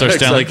 Yeah. That's our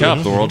Stanley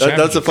Cup, the World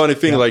Championship. That's a funny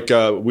thing. Yeah.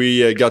 Like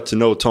we got to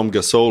know Tom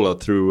Gasola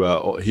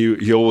through.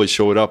 He always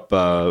showed up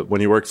when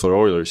he worked for the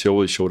Oilers. He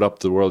always showed up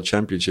to the World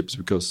Championships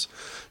because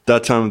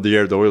that time of the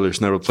year the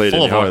Oilers never played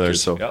any hockey.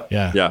 Oilers. So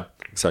yeah,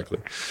 exactly.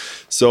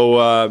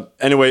 So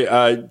anyway,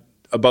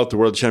 about the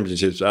World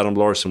Championships, Adam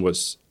Larsson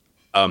was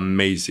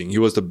amazing. He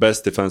was the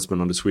best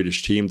defenseman on the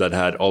Swedish team that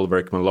had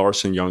Oliver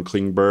Ekman-Larsson, Jan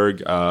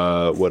Klingberg.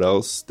 What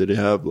else did he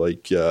have?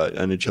 Like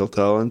NHL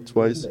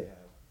talent-wise?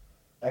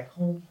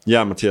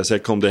 Yeah, Mattias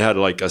Ekholm. They had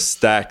like a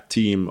stacked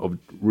team of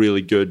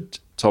really good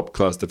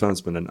top-class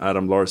defensemen, and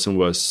Adam Larsson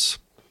was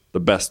the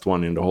best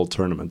one in the whole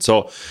tournament.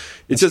 So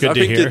it's just, I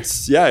think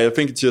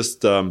it's just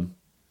the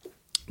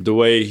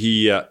way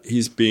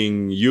he's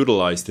being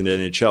utilized in the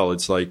NHL.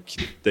 It's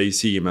like they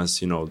see him as,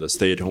 the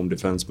stay-at-home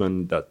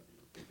defenseman that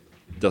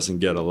doesn't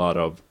get a lot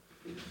of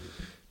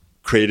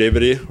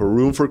creativity or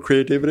room for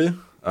creativity.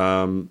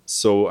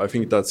 So I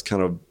think that's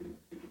kind of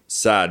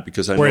sad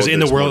because I Whereas know in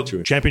the there's more World to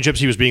it. Championships,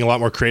 he was being a lot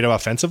more creative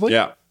offensively.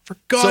 Yeah. For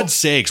God's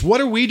sakes,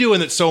 what are we doing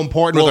that's so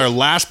important with our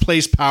last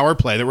place power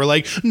play that we're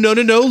like, no,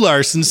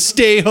 Larson,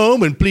 stay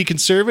home and be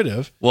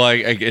conservative? Well,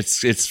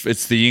 it's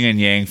the yin and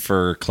yang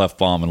for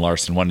Clefbaum and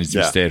Larson. One needs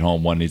to stay at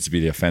home, one needs to be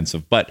the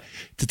offensive. But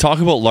to talk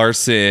about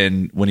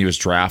Larson when he was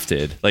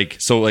drafted,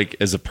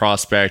 as a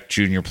prospect,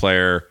 junior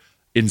player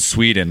in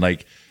Sweden,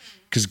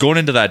 because going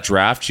into that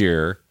draft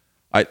year,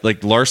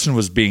 Larson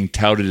was being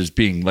touted as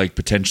being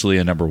potentially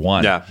a number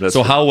one. Yeah.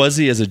 So how was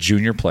he as a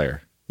junior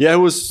player? Yeah, it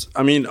was.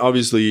 I mean,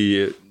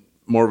 obviously,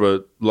 more of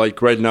a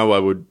right now. I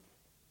would,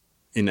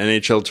 in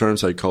NHL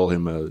terms, I call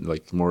him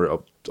more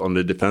up on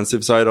the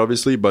defensive side,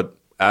 obviously. But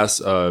as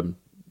a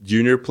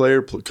junior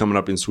player coming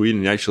up in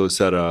Sweden, he actually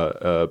set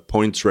a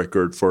points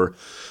record for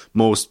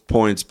most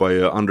points by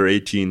an under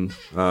 18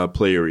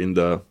 player in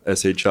the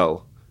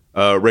SHL.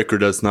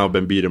 Record that's now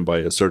been beaten by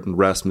a certain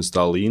Rasmus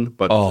Dahlin,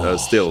 but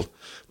still,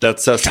 that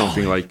says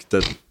something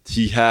that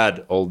he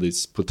had all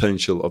this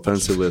potential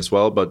offensively as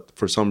well. But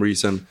for some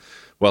reason.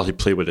 Well, he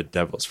played with the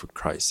Devils, for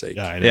Christ's sake.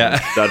 Yeah, I know.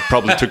 That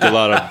probably took a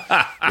lot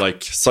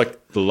of,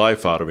 sucked the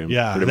life out of him.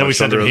 Yeah, pretty then we much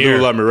sent under him here.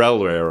 Lula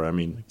Morello era. I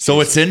mean,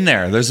 So it's in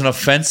there. There's an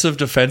offensive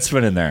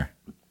defenseman in there.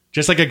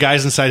 Just like a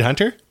Guys Inside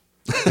Hunter?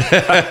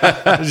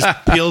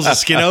 Just peels his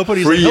skin open.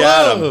 He's Free like,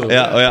 Adam. "Hello."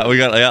 Yeah, we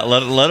got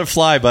let it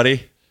fly,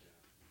 buddy.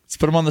 Let's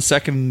put him on the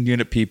second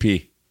unit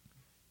PP.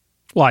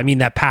 Well, I mean,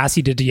 that pass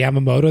he did to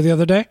Yamamoto the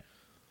other day, it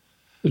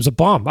was a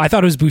bomb. I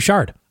thought it was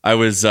Bouchard. I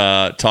was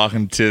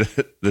talking to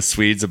the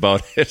Swedes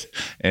about it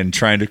and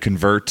trying to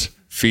convert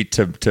feet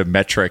to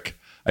metric.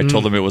 I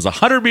told him it was a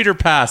 100-meter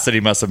pass that he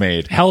must have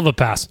made. Hell of a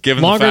pass.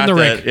 Given Longer the fact than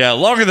the that, rink. Yeah,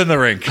 longer than the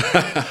rink.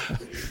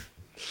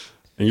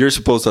 And you're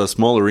supposed to have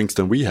smaller rinks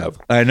than we have.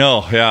 I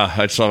know. Yeah,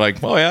 I just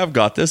like, I've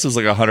got this. It was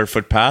like a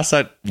 100-foot pass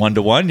at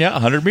 1-to-1. Yeah,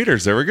 100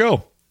 meters. There we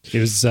go. It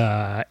was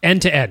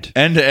end to end.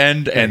 End to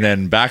end, and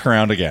then back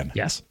around again.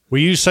 Yes.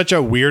 We use such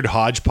a weird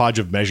hodgepodge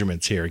of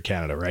measurements here in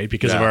Canada, right?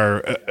 Because of our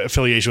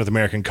affiliation with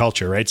American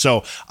culture, right?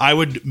 So I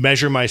would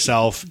measure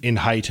myself in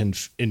height and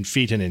in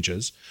feet and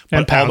inches,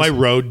 And but all pounds. my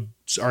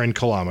roads are in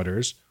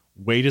kilometers.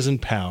 Weight is in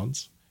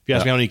pounds. If you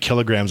ask me how many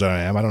kilograms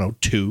I am, I don't know,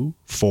 2,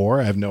 4,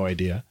 I have no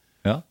idea.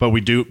 Yeah. But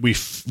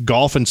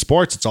golf and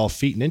sports, it's all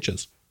feet and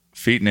inches.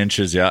 Feet and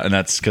inches, yeah. And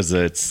that's because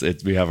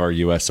we have our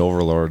U.S.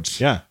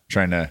 overlords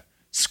trying to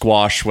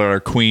squash what our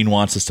queen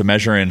wants us to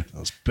measure in.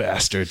 Those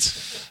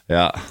bastards.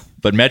 Yeah.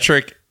 But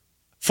metric,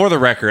 for the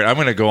record, I'm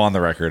going to go on the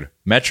record.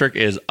 Metric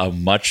is a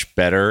much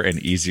better and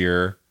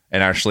easier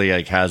and actually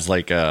has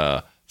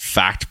a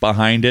fact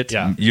behind it.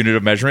 Yeah. Unit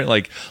of measurement.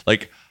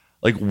 Like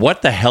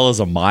what the hell is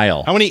a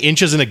mile? How many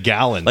inches in a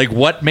gallon?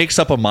 What makes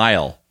up a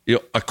mile?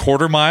 A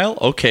quarter mile?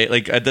 Okay.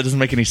 That doesn't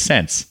make any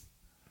sense.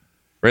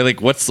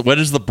 Right? What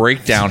is the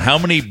breakdown? How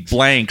many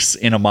blanks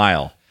in a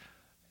mile?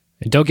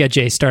 And don't get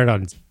Jay started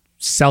on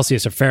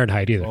Celsius or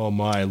Fahrenheit either. Oh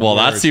my Well,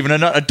 Lord. that's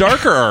even a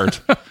darker art.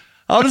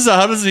 How does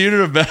the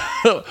unit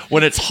of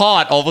when it's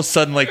hot, all of a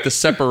sudden the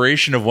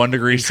separation of 1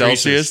 degree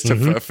Celsius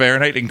to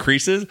Fahrenheit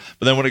increases,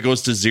 but then when it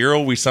goes to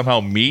 0, we somehow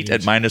meet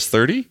at minus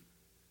 30?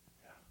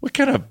 What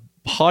kind of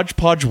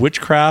hodgepodge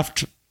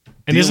witchcraft?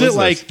 And deal isn't it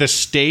is this? the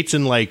States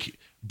and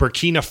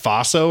Burkina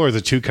Faso are the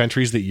two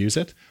countries that use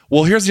it?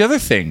 Well, here's the other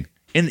thing.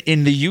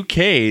 In the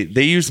UK,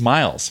 they use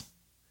miles.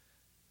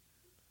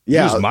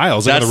 Yeah, Use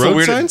miles on That's the road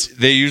weird. signs?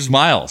 They use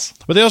miles.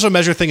 But they also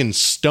measure thing in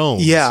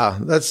stones. yeah,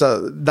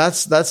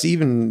 that's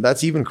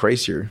even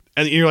crazier.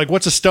 And you're like,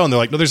 what's a stone? They're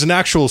like, no, there's an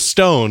actual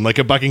stone, like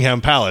a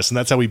Buckingham Palace. And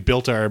that's how we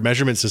built our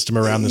measurement system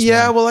around this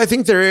Yeah, one. well, I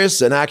think there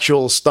is an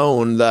actual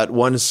stone that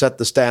once set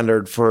the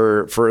standard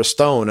for a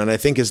stone, and I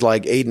think is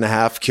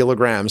 8.5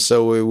 kilograms.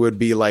 So it would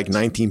be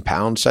 19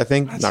 pounds, I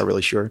think. Not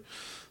really sure.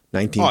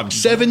 19. Oh, I'm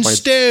 7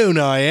 stone,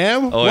 I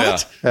am. Oh,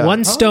 what? yeah.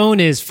 One stone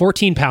is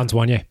 14 pounds,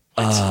 Wanye.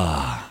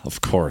 Of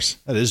course.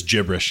 That is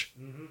gibberish.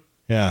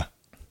 Yeah.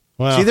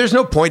 Well, See, there's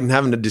no point in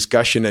having a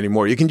discussion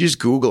anymore. You can just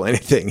Google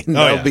anything, and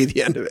that'll yeah. be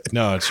the end of it.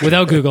 no, it's true.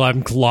 Without Google,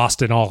 I'm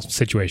lost in all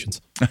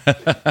situations.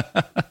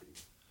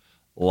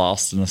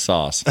 Lost in the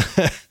sauce.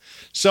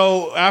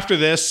 So after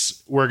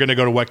this, we're going to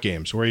go to what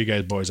games? Where are you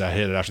guys boys at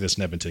headed after this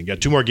in Edmonton? You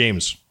got 2 more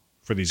games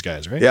for these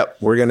guys, right? Yep,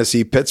 we're going to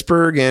see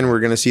Pittsburgh, and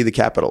we're going to see the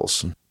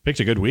Capitals. Picked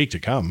a good week to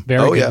come.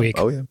 Very oh good yeah, week.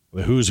 oh yeah.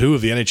 The who's who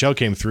of the NHL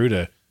came through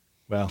to,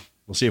 well,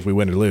 we'll see if we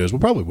win or lose. We'll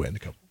probably win a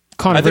couple.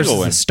 Connor I think versus we'll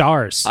the win.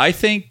 Stars. I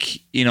think,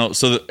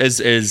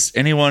 as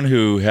anyone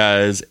who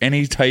has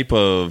any type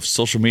of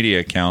social media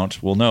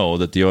account will know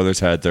that the Oilers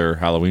had their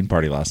Halloween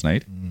party last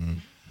night.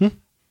 Mm-hmm.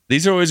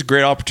 These are always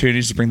great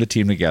opportunities to bring the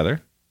team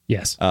together.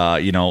 Yes.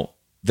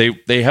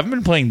 They haven't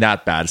been playing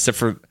that bad, except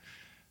for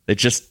they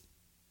just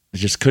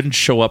couldn't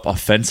show up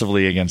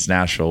offensively against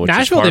Nashville. Which is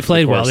Nashville, par they for the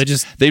played well.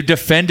 course. They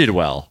defended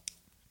well.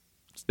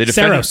 They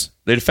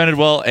defended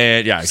well,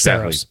 and yeah,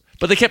 exactly. Saros.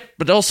 But they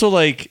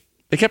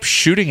kept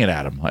shooting it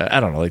at him. I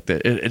don't know,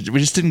 we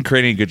just didn't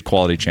create any good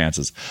quality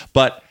chances.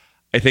 But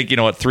I think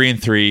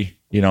 3-3.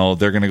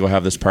 They're going to go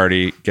have this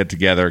party, get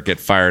together, get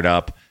fired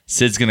up.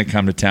 Sid's going to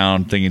come to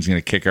town, thinking he's going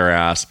to kick our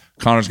ass.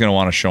 Connor's going to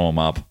want to show him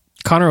up.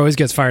 Connor always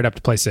gets fired up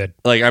to play Sid.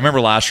 Like, I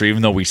remember last year,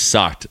 even though we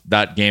sucked,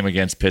 that game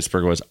against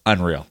Pittsburgh was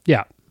unreal.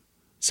 Yeah.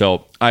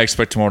 So I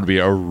expect tomorrow to be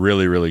a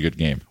really, really good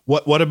game.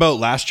 What about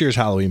last year's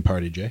Halloween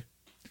party, Jay?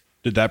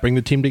 Did that bring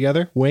the team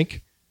together?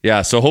 Wink.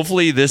 Yeah, so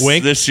hopefully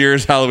this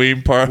year's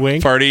Halloween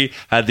party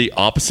had the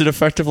opposite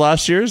effect of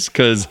last year's,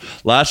 because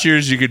last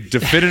year's you could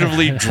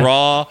definitively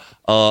draw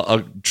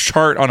a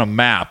chart on a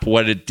map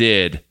what it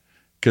did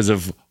because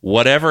of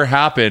whatever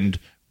happened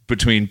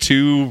between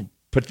two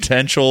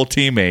potential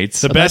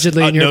teammates. The best,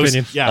 allegedly, in your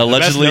opinion. Yeah,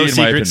 allegedly, the in best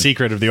my opinion.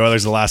 secret of the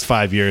Oilers the last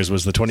 5 years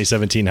was the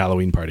 2017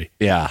 Halloween party.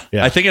 Yeah.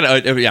 Yeah. I think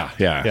yeah.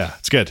 Yeah,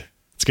 it's good.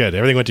 It's good.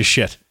 Everything went to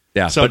shit.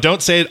 Yeah, So but-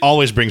 don't say it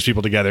always brings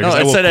people together. No, 'cause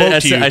I will said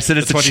quote to you I said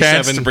it's the a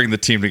chance 27 to bring the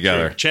team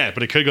together. Sure, chance,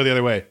 but it could go the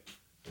other way.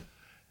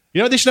 You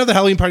know what? They should have the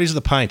Halloween parties of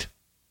the pint.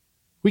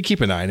 We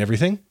keep an eye on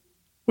everything.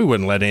 We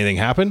wouldn't let anything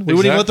happen. We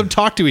wouldn't even let them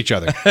talk to each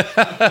other.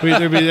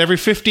 There'd be every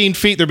 15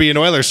 feet, there'd be an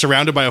Oilers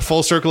surrounded by a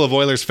full circle of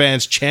Oilers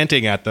fans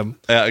chanting at them.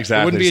 Yeah, exactly.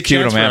 There wouldn't be a Just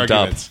keeping chance for them amped up.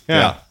 arguments.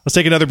 Yeah. Let's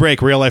take another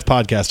break. Real life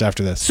podcast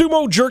after this.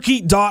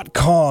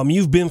 SumoJerky.com.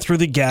 You've been through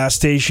the gas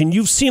station.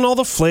 You've seen all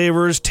the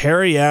flavors,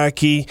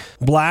 teriyaki,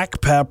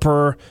 black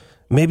pepper,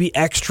 maybe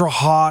extra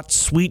hot,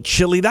 sweet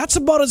chili. That's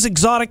about as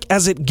exotic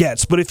as it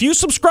gets. But if you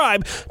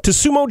subscribe to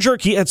Sumo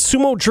Jerky at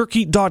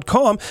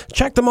SumoJerky.com,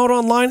 check them out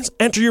online,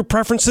 enter your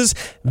preferences.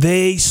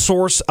 They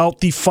source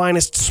out the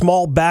finest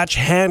small batch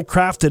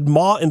handcrafted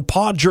maw and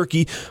paw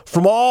jerky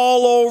from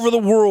all over the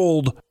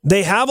world.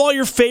 They have all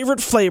your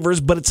favorite flavors,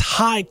 but it's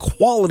high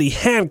quality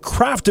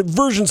handcrafted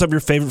versions of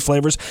your favorite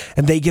flavors,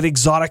 and they get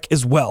exotic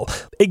as well.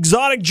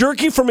 Exotic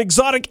jerky from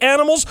exotic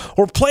animals,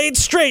 or play it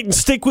straight and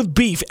stick with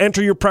beef.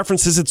 Enter your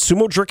preferences at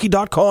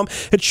SumoJerky.com.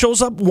 It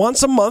shows up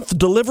once a month.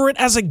 Deliver it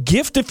as a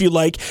gift if you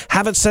like.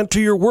 Have it sent to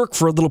your work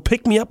for a little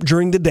pick-me-up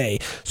during the day.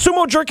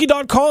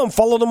 SumoJerky.com.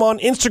 Follow them on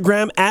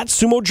Instagram at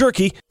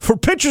SumoJerky for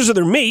pictures of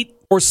their meat,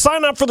 or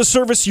sign up for the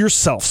service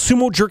yourself.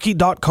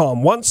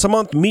 SumoJerky.com. Once a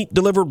month, meat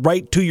delivered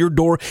right to your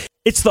door.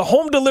 It's the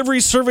home delivery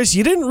service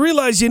you didn't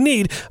realize you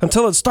need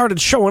until it started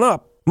showing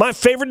up. My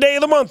favorite day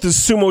of the month is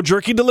Sumo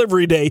Jerky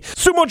Delivery Day.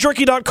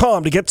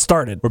 SumoJerky.com to get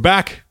started. We're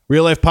back.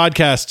 Real life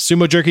podcast.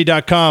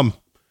 SumoJerky.com.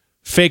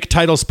 Fake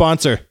title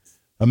sponsor.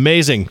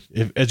 Amazing.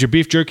 As your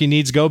beef jerky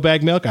needs go,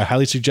 Bag Milk, I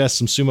highly suggest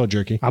some Sumo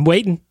Jerky. I'm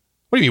waiting.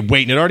 What do you mean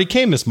waiting? It already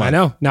came this month. I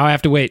know. Now I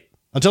have to wait.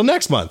 Until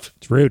next month.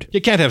 It's rude. You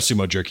can't have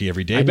Sumo Jerky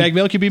every day. Bag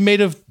Milk can be made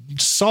of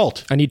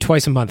salt. I need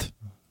twice a month.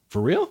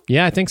 For real?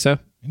 Yeah, I think so.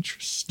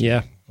 Interesting.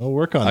 Yeah. I'll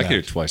work on I that. could do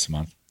it twice a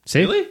month.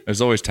 See? Really?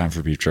 There's always time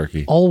for beef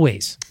jerky.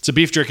 Always. It's a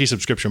beef jerky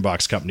subscription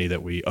box company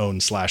that we own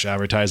 /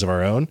 advertise of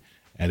our own.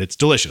 And it's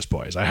delicious,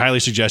 boys. I highly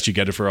suggest you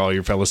get it for all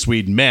your fellow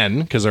Swede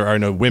men, because there are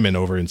no women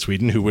over in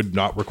Sweden who would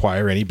not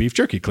require any beef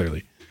jerky,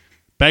 clearly.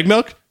 Bag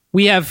Milk?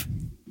 We have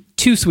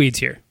two Swedes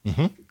here.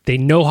 Mm-hmm. They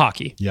know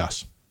hockey.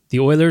 Yes. The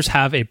Oilers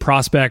have a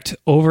prospect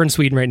over in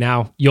Sweden right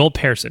now, Joel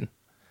Persson.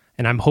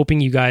 And I'm hoping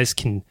you guys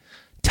can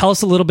tell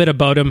us a little bit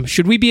about him.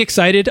 Should we be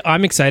excited?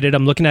 I'm excited.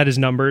 I'm looking at his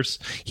numbers.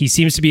 He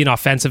seems to be an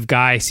offensive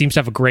guy. Seems to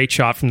have a great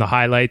shot from the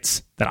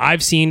highlights that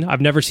I've seen.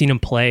 I've never seen him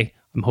play.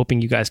 I'm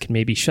hoping you guys can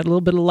maybe shed a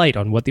little bit of light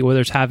on what the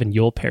Oilers have in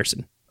Joel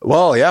Persson.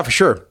 Well, yeah, for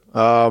sure.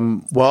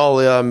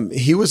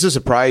 He was a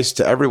surprise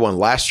to everyone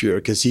last year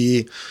because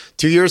 2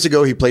 years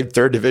ago, he played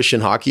third division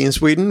hockey in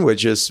Sweden,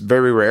 which is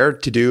very rare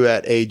to do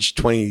at age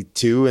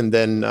 22. And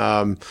then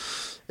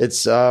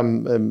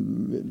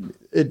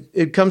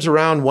it comes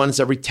around once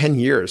every 10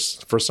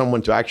 years for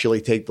someone to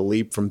actually take the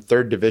leap from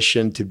third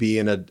division to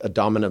being a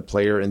dominant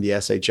player in the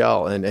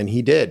SHL. And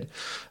he did.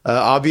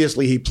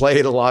 Obviously, he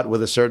played a lot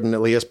with a certain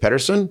Elias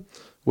Pettersson,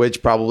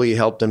 which probably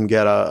helped him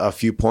get a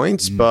few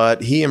points,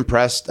 but he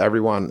impressed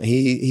everyone.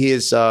 He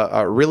is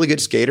a really good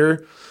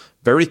skater,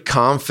 very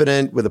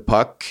confident with the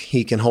puck.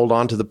 He can hold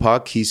on to the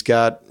puck. He's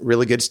got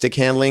really good stick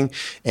handling,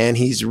 and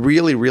he's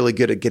really, really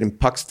good at getting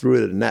pucks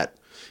through the net.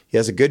 He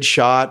has a good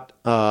shot.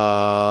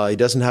 He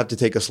doesn't have to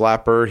take a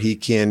slapper. He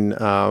can.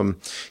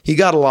 He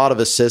got a lot of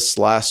assists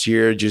last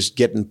year, just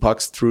getting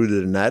pucks through to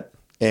the net.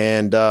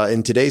 And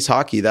in today's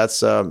hockey,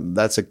 that's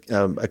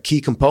a key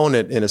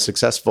component in a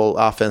successful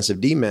offensive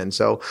D-man.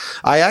 So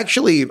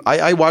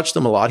I watched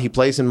him a lot. He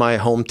plays in my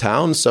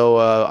hometown, so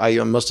I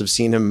must have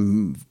seen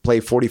him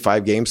play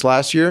 45 games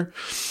last year.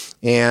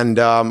 And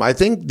I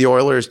think the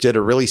Oilers did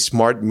a really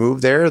smart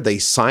move there. They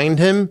signed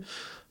him,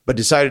 but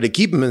decided to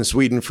keep him in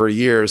Sweden for a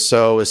year.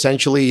 So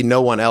essentially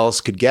no one else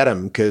could get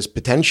him because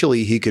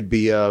potentially he could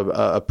be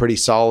a pretty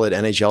solid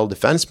NHL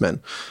defenseman.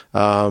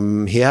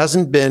 He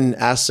hasn't been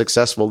as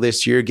successful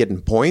this year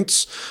getting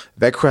points.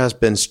 Växjö has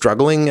been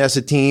struggling as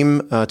a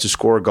team to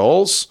score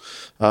goals.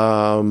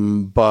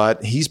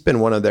 But he's been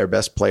one of their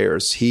best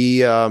players.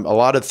 A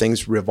lot of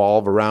things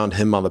revolve around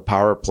him on the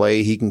power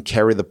play. He can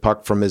carry the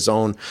puck from his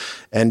own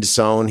end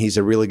zone. He's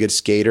a really good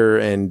skater.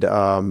 And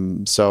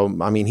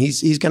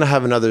he's going to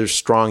have another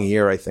strong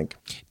year, I think.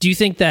 Do you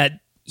think that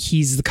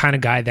he's the kind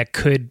of guy that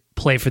could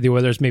play for the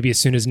Oilers maybe as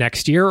soon as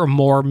next year, or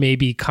more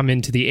maybe come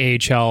into the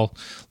AHL,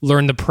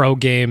 learn the pro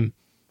game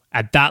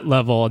at that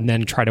level, and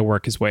then try to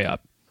work his way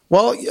up?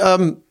 Well,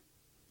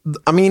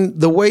 I mean,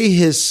 the way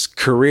his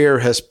career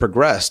has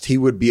progressed, he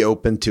would be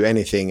open to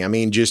anything. I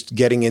mean, just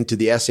getting into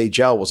the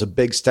SHL was a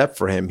big step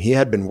for him. He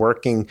had been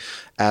working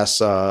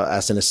as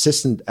an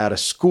assistant at a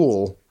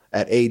school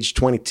at age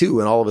 22,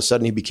 and all of a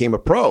sudden he became a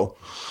pro.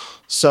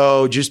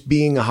 So just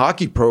being a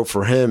hockey pro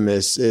for him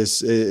is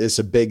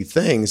a big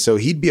thing. So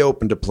he'd be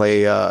open to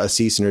play a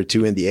season or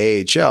two in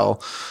the AHL.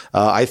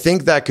 I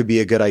think that could be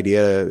a good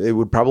idea. It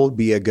would probably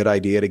be a good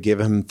idea to give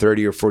him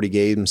 30 or 40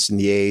 games in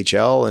the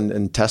AHL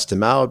and test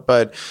him out.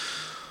 But,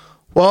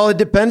 well, it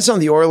depends on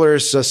the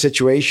Oilers'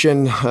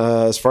 situation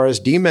as far as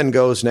D-men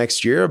goes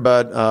next year.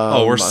 But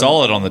we're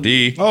solid on the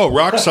D. Oh,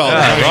 rock solid.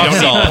 Rock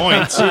solid.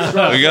 Points.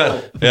 We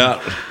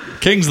got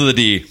Kings of the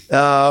D.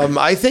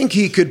 I think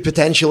he could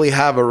potentially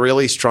have a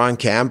really strong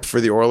camp for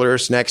the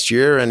Oilers next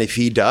year. And if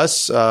he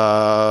does,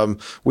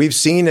 we've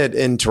seen it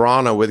in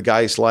Toronto with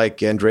guys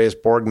like Andreas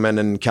Borgman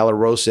and Kalle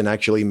Rosen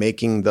actually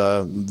making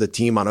the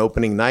team on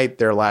opening night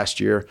there last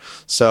year.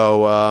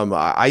 So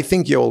I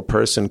think the old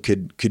person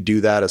could do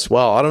that as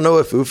well. I don't know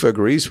if Uffe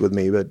agrees with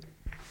me, but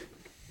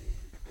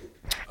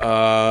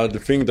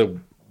the thing that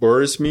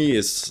worries me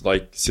is,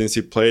 like, since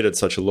he played at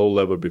such a low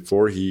level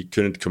before, he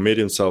couldn't commit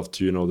himself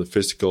to the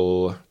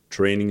physical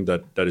training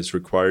that is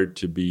required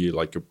to be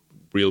like a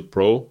real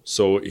pro.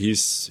 So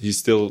he's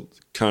still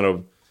kind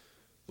of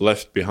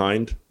left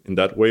behind in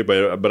that way.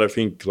 But I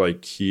think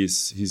like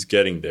he's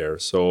getting there.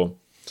 So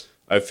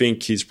I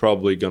think he's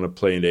probably gonna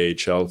play in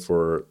the AHL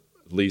for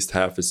at least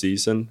half a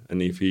season,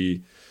 and if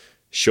he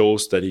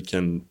shows that he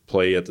can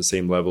play at the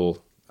same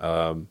level.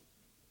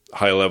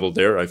 High level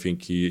there, I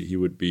think he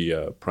would be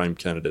a prime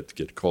candidate to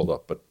get called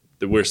up, but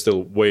we're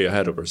still way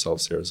ahead of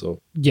ourselves here. So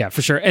yeah,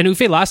 for sure. And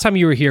Uffe, last time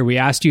you were here, we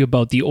asked you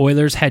about the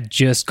Oilers had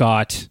just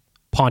got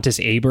Pontus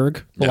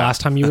Aberg last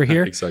time you were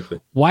here.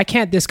 Exactly. Why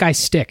can't this guy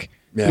stick?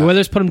 Yeah. The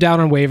Oilers put him down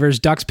on waivers.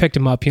 Ducks picked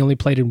him up. He only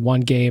played in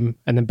one game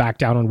and then back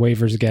down on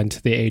waivers again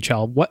to the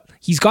AHL. What?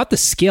 He's got the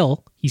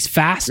skill. He's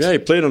fast. Yeah, he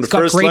played on the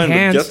first line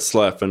with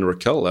Getzlaff and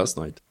Raquel last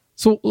night.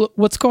 So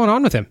what's going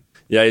on with him?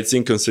 Yeah, it's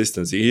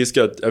inconsistency. He's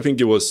got. I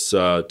think it was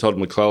Todd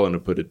McClellan who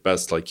put it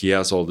best. Like, he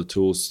has all the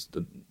tools,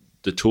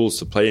 the tools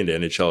to play in the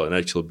NHL and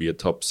actually be a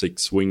top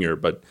 6 winger.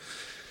 But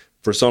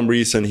for some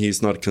reason,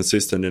 he's not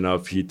consistent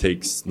enough. He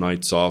takes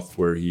nights off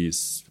where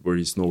he's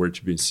nowhere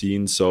to be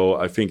seen. So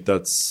I think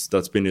that's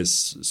been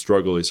his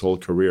struggle his whole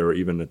career.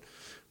 Even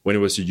when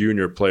he was a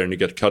junior player and he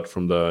got cut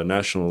from the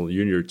national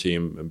junior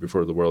team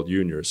before the World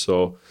Juniors.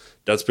 So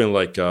that's been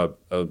like a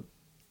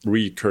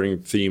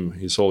recurring theme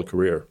his whole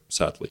career,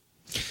 sadly.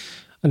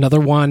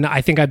 Another one,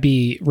 I think I'd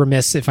be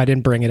remiss if I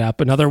didn't bring it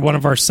up. Another one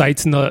of our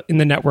sites in the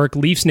network,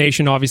 Leafs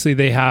Nation, obviously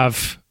they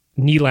have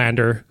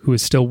Nylander, who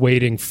is still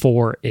waiting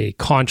for a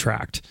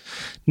contract.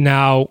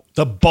 Now,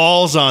 the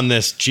balls on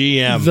this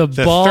GM, the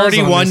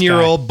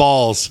 31-year-old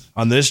balls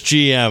on this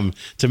GM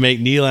to make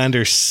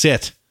Nylander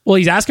sit. Well,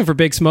 he's asking for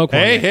big smoke.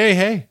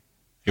 Hey.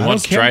 He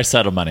wants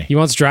Draisaitl money. He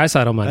wants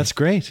Draisaitl money. That's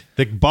great.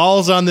 The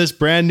balls on this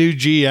brand new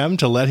GM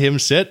to let him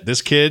sit.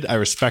 This kid, I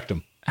respect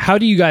him. How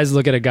do you guys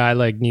look at a guy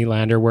like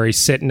Nylander where he's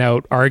sitting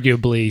out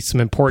arguably some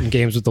important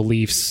games with the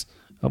Leafs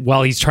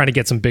while he's trying to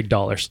get some big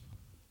dollars?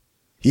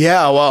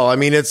 Yeah, well, I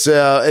mean, it's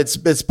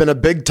been a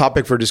big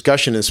topic for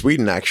discussion in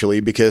Sweden,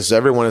 actually, because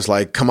everyone is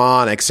like, come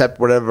on, accept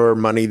whatever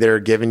money they're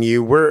giving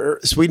you.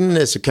 Sweden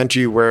is a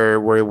country where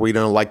we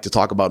don't like to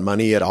talk about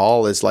money at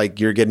all. It's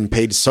like, you're getting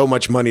paid so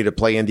much money to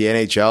play in the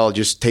NHL.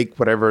 Just take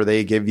whatever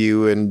they give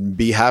you and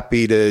be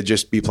happy to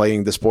just be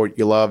playing the sport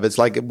you love. It's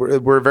like,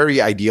 we're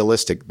very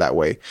idealistic that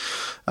way.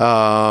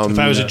 If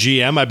I was a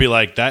GM, I'd be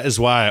like, that is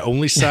why I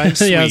only signed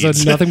Swedes. Yeah,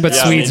 so nothing but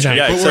Swedes now.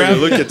 Yeah, exactly.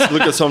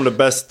 Look at some of the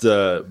best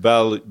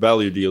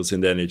value deals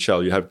in the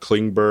NHL. You have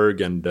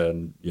Klingberg, and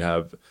then you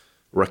have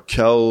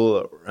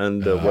Raquel,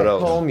 and what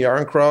else?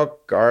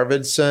 Jarnkrok,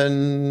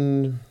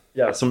 Arvidsson.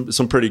 Yeah,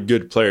 some pretty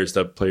good players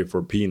that play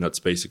for peanuts,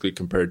 basically,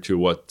 compared to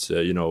what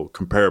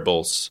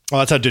comparables. Well,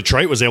 that's how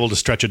Detroit was able to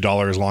stretch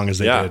 $1 as long as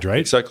they did, right?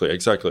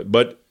 Exactly.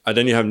 But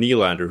then you have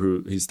Nylander,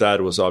 who his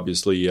dad was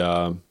obviously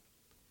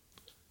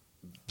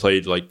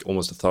played like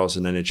almost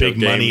 1,000 NHL big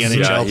games. Money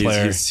NHL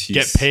player. He's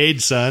get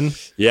paid, son.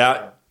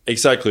 Yeah,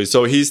 exactly.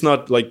 So he's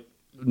not like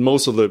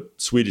most of the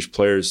Swedish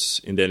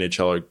players in the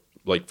NHL are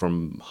like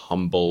from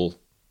humble.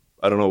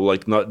 I don't know,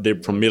 like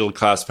they're from middle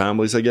class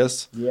families, I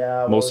guess.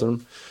 Yeah, most of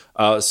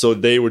them. So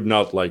they would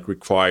not like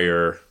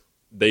require.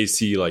 They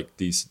see like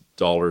these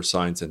dollar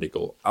signs and they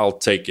go, "I'll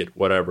take it,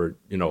 whatever."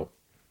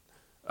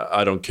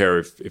 I don't care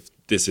if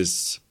this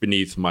is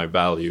beneath my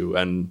value.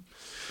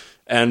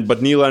 But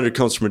Nylander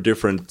comes from a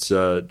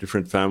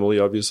different family,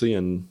 obviously,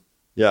 and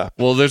yeah.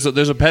 Well, there's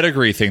a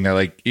pedigree thing there.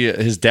 Like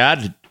his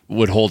dad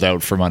would hold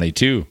out for money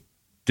too.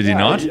 Did he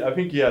not? I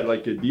think he had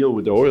like a deal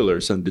with the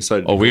Oilers and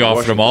decided. Oh, we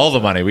offered him Washington. all the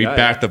money. We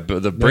backed the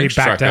Brinks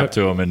truck backed out. up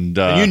to him, and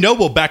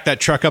We'll back that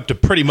truck up to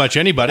pretty much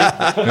anybody.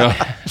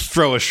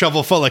 Throw a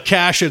shovel full of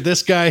cash at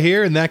this guy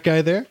here and that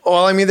guy there.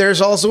 Well, I mean,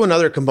 there's also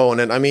another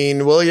component. I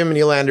mean, William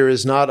Nylander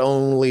is not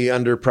only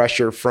under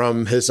pressure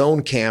from his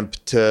own camp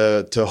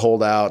to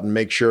hold out and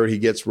make sure he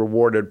gets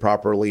rewarded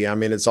properly. I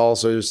mean, there's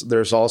also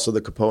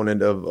the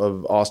component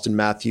of Austin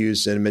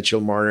Matthews and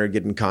Mitchell Marner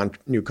getting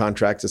new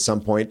contracts at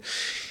some point.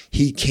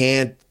 He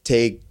can't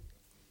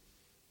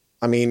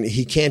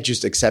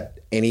just accept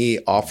any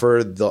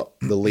offer the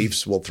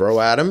Leafs will throw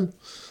at him.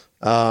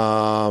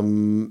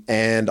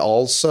 And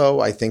also,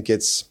 I think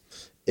it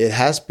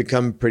has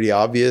become pretty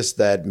obvious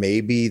that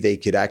maybe they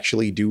could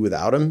actually do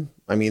without him.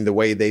 I mean, the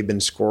way they've been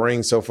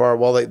scoring so far,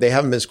 well, they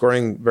haven't been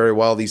scoring very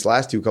well these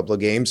last couple of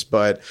games,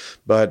 but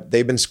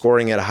they've been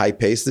scoring at a high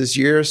pace this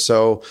year.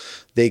 So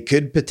they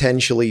could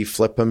potentially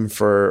flip him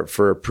for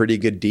a pretty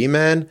good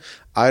D-man.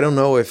 I don't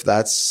know if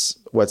that's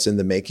what's in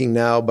the making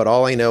now, but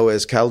all I know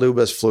is Kyle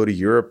Dubas flew to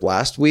Europe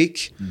last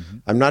week. Mm-hmm.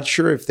 I'm not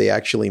sure if they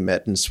actually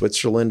met in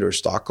Switzerland or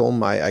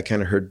Stockholm. I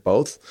kind of heard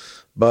both.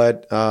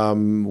 But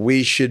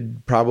we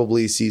should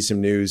probably see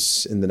some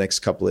news in the next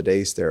couple of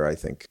days there, I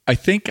think. I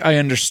think I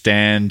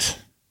understand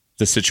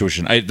the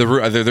situation.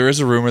 There is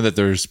a rumor that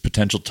there's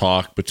potential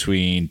talk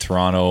between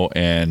Toronto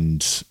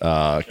and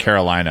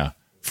Carolina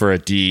for a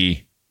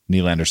D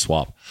Nylander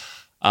swap.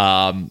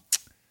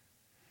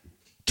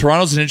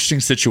 Toronto's an interesting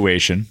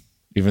situation.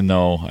 Even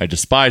though I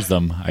despise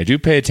them, I do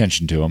pay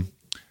attention to them.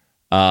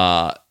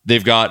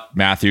 They've got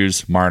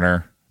Matthews,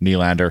 Marner,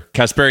 Nylander.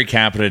 Kasperi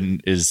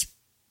Kapanen is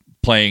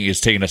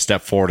taking a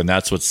step forward, and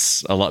that's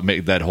what's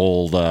that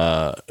whole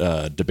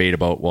debate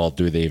about, well,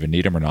 do they even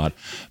need him or not?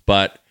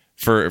 But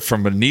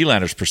from a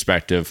Nylander's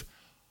perspective,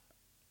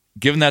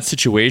 given that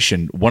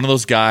situation, one of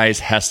those guys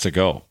has to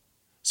go.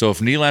 So if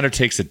Nylander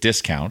takes a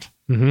discount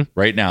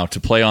right now to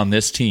play on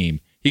this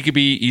team, he could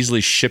be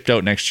easily shipped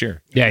out next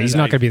year. Yeah, he's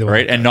not going to be the one.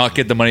 Right, and not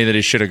get the money that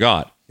he should have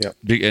got. Yeah.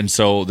 And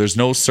so there's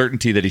no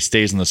certainty that he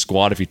stays in the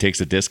squad if he takes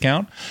a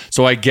discount.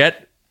 So I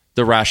get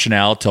the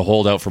rationale to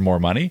hold out for more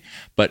money,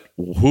 but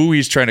who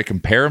he's trying to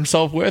compare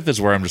himself with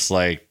is where I'm just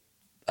like,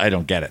 I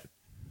don't get it.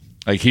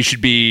 Like, he should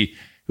be,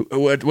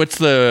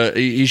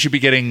 he should be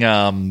getting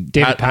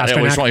David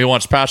Pastrnak. He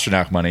wants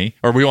Pastrnak money,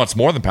 or he wants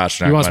more than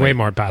Pastrnak. He wants money. way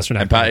more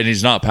Pastrnak, and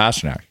he's not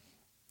Pastrnak.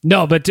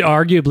 No, but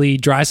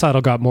arguably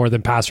Draisaitl got more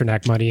than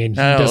Pastrnak money, and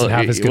he doesn't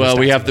have as good. Well,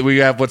 we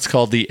have what's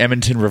called the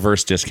Edmonton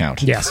reverse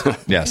discount. Yes,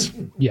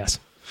 yes.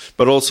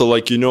 But also,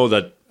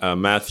 that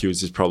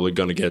Matthews is probably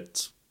going to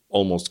get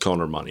almost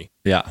Connor money.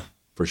 Yeah,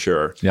 for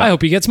sure. Yeah. I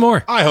hope he gets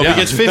more. I hope he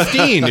gets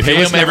 15. If pay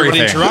you him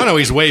everything. In Toronto,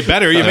 he's way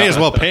better. You may as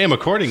well pay him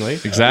accordingly.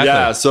 Exactly.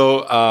 Yeah. So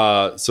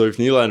if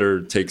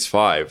Nylander takes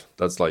 5,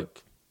 that's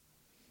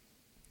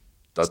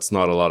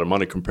not a lot of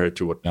money compared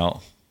to what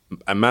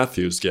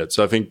Matthews gets.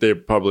 So I think they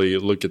probably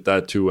look at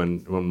that too.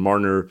 And when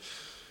Marner,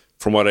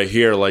 from what I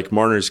hear,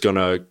 Marner's going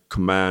to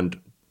command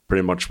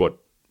pretty much what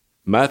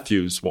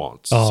Matthews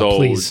wants. Oh, so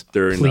please.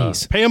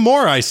 Pay him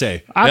more, I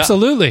say.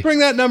 Absolutely. Bring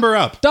that number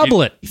up.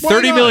 Double it.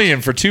 $30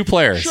 million for 2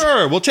 players.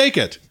 Sure, we'll take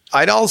it.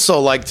 I'd also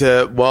like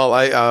to.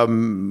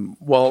 William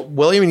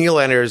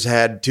Nylander's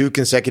had 2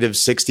 consecutive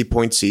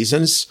 60-point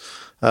seasons,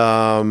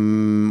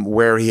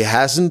 where he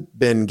hasn't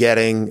been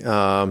getting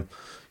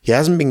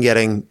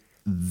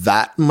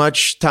that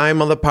much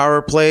time on the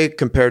power play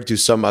compared to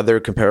some other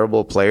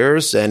comparable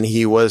players, and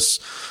he was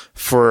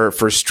for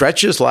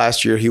stretches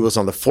last year. He was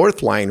on the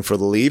 4th line for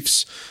the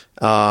Leafs.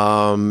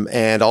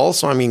 And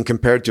also, I mean,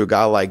 compared to a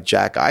guy like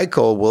Jack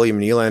Eichel, William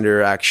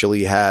Nylander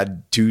actually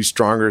had 2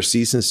 stronger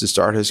seasons to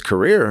start his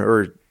career,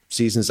 or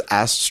seasons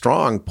as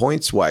strong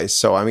points wise.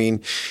 So, I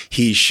mean,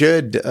 he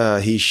should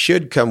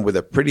come with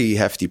a pretty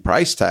hefty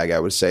price tag, I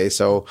would say.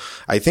 So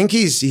I think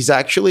he's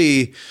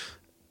actually,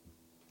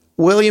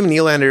 William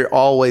Nylander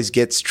always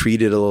gets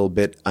treated a little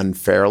bit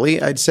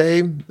unfairly, I'd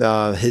say.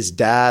 His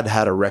dad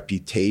had a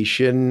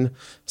reputation,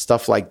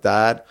 stuff like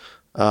that.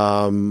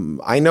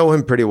 I know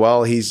him pretty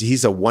well.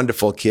 He's a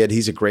wonderful kid.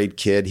 He's a great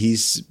kid. He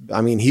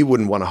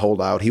wouldn't want to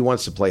hold out. He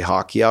wants to play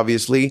hockey,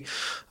 obviously.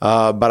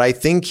 But I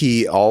think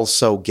he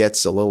also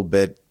gets a little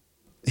bit,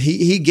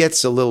 he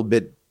gets a little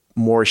bit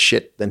more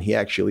shit than he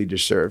actually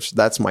deserves.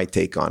 That's my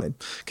take on it,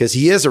 because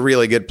he is a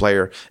really good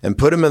player, and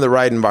put him in the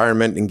right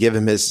environment and give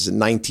him his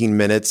 19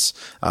 minutes,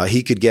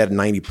 he could get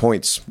 90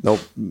 points. Nope.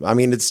 I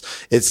mean,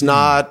 it's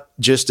not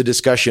just a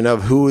discussion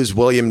of who is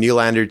William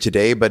Nylander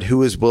today, but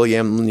who is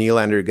William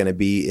Nylander going to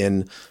be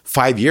in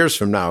 5 years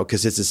from now,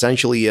 because it's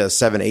essentially a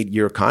 7-8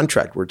 year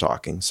contract we're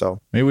talking.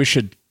 So maybe we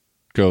should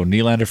go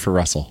Nylander for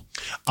Russell.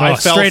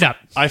 Straight up.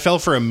 I fell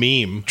for a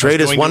meme.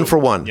 Trade is 1 for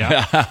 1.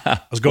 Yeah.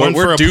 I was going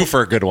we're due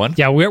for a good one.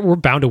 Yeah, we're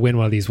bound to win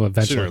one of these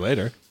eventually. Sooner or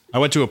later. I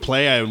went to a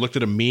play. I looked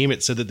at a meme.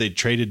 It said that they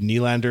traded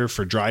Nylander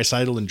for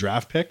Draisaitl and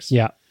draft picks.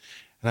 Yeah.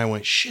 And I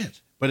went,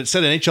 shit. But it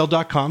said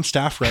NHL.com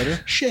staff writer.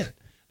 Shit. And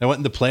I went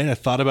in the play and I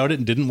thought about it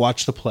and didn't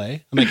watch the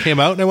play. And I came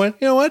out and I went,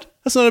 you know what?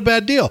 That's not a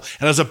bad deal.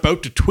 And I was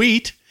about to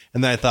tweet.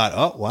 And then I thought,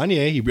 oh,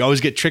 Wanye, you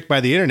always get tricked by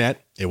the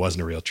internet. it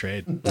wasn't a real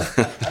trade.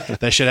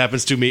 That shit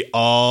happens to me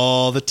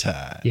all the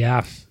time.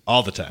 Yeah.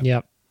 All the time.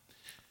 Yep.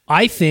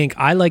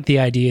 I like the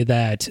idea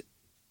that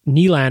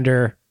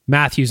Nylander,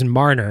 Matthews, and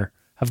Marner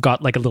have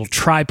got like a little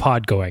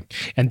tripod going.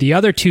 And the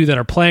other two that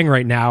are playing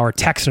right now are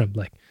texting him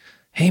like,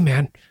 hey,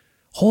 man,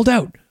 hold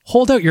out.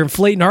 You're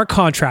inflating our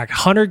contract.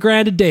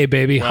 $100,000 a day,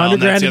 baby. $100,000 a day. Well,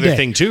 that's the other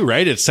thing too,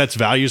 right? It sets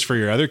values for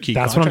your other key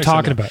That's what I'm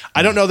contracts. talking about.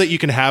 I don't know that you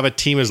can have a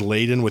team as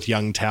laden with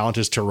young talent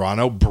as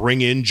Toronto, bring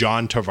in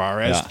John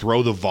Tavares,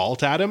 throw the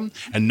vault at him,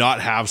 and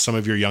not have some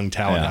of your young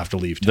talent have to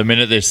leave. The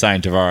minute they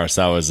signed Tavares,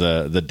 that was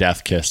the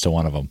death kiss to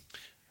one of them.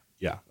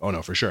 Yeah. Oh,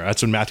 no, for sure.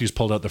 That's when Matthews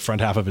pulled out the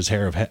front half of his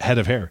head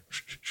of hair.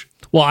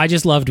 Well, I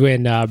just loved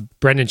when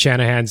Brendan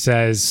Shanahan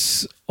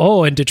says,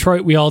 oh, in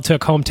Detroit, we all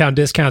took hometown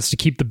discounts to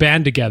keep the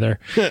band together.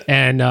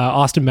 And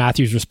Austin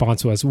Matthews'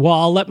 response was, well,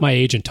 I'll let my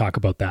agent talk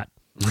about that.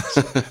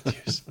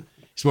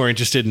 He's more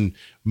interested in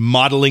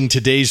modeling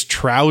today's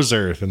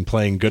trouser than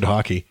playing good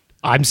hockey.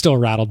 I'm still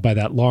rattled by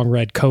that long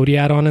red coat he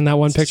had on in that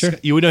one picture.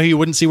 You would know who you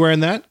wouldn't see wearing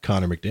that?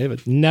 Connor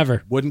McDavid.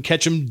 Never. Wouldn't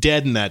catch him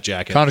dead in that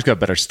jacket. Connor's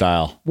got better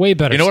style. Way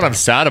better You know what style. I'm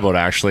sad about,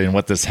 actually, and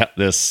what this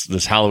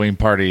Halloween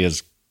party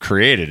has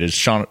created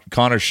is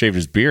Connor shaved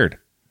his beard.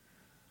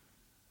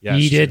 Yeah,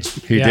 He it's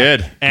did. true. He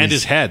did. And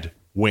his head.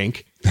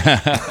 Wink.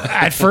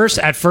 At first,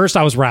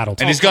 I was rattled.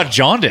 And he's got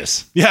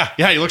jaundice. Yeah,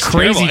 he looks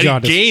Crazy terrible. And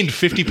jaundice. he gained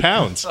 50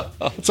 pounds.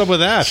 What's up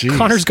with that?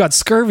 Connor's got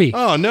scurvy.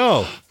 Oh,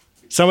 no.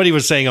 Somebody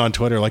was saying on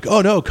Twitter, like,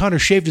 oh, no, Connor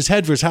shaved his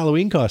head for his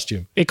Halloween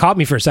costume. It caught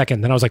me for a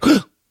second. Then I was like,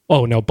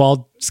 oh, no,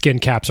 bald skin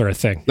caps are a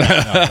thing.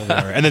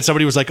 And then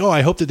somebody was like, oh,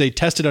 I hope that they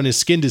tested on his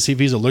skin to see if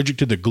he's allergic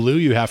to the glue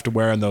you have to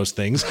wear on those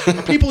things.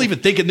 Are people even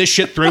thinking this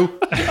shit through?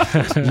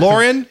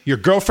 Lauren, your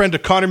girlfriend to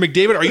Connor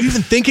McDavid, are you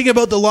even thinking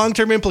about the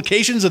long-term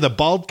implications of the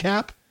bald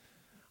cap?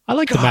 I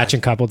like the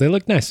matching couple. They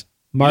look nice.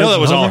 You know that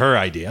was all her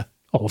idea.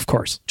 Oh, of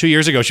course. 2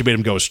 years ago, she made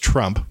him go as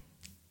Trump.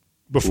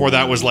 Before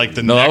that was like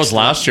the No, next that was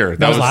last year.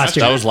 That was last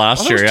year. That was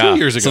last year, was 2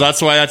 years ago. So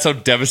that's why that's how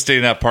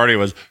devastating that party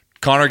was.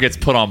 Connor gets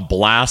put on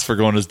blast for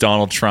going as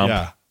Donald Trump.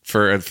 Yeah.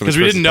 For because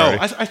we didn't know.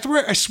 party.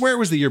 I swear it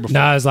was the year before.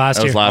 No, it was last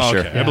That year. was last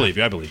year. Okay, I believe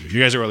you. You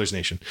guys are Oilers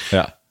Nation.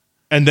 Yeah.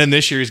 And then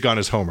this year he's gone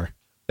as Homer.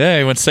 Yeah,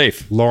 he went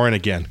safe. Lauren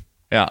again.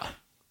 Yeah.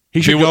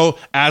 He should go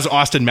as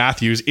Austin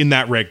Matthews in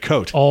that red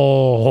coat.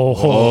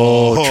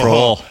 Oh,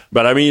 troll.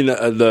 But I mean,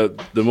 the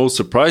most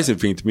surprising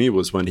thing to me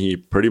was when he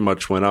pretty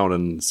much went out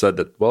and said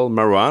that, well,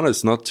 marijuana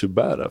is not too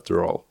bad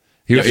after all.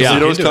 You have to see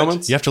those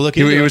comments? You have to look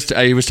He into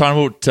it. was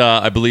talking about,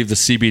 I believe, the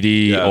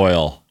CBD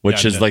oil,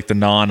 which Yeah, is like the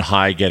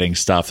non-high getting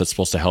stuff that's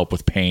supposed to help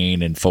with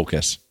pain and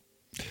focus.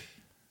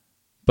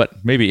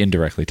 But maybe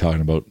indirectly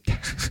talking about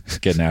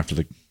getting after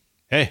the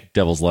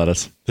devil's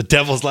lettuce. The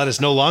devil's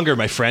lettuce no longer,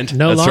 my friend.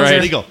 No That's longer. right.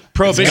 Illegal.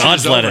 Prohibition It's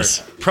God's is over. lettuce.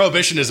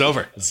 Prohibition is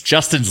over. It's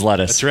Justin's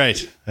lettuce. That's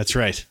right. That's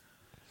right.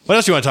 What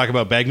else do you want to talk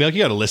about, Bag Milk?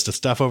 You got a list of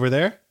stuff over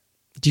there.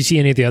 Do you see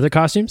any of the other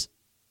costumes?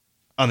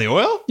 On the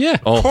oil? Yeah.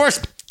 Of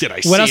course. Did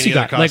I see What else you any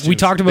other got? Like we costumes?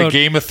 talked The about.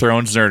 Game of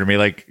Thrones nerd in me,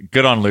 like,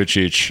 good on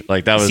Lucic.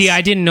 Like, that was... See,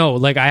 I didn't know.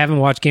 Like I haven't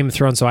watched Game of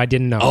Thrones, so I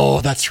didn't know.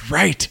 Oh, that's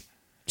right.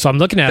 So I'm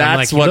looking at it. I'm like,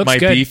 That's he what looks my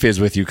good. beef is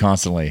with you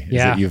constantly. Is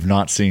Yeah. that you've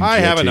not seen I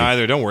GOT. haven't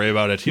either. Don't worry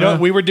about it. You know what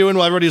we were doing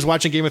while everybody was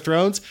watching Game of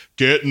Thrones?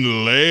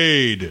 Getting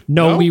laid.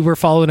 No, we were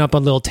following up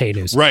on Little Tay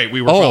news. Right.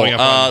 We were Oh, following up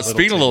on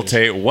speaking of Little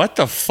Tate, what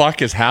the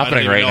fuck is I don't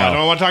happening even right know. I now?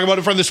 don't want to talk about it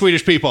in front of the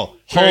Swedish people.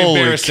 Very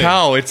Holy embarrassing.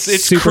 cow! It's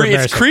Super it's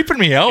embarrassing. creeping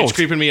me out. It's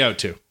creeping me out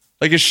too.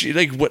 Like, is she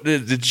like what?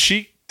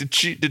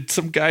 Did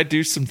some guy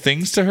do some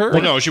things to her?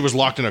 Well, no, she was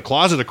locked in a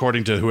closet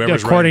according to Yeah,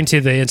 whoever's according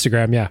to the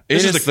Instagram, yeah. It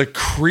This is is the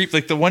creep.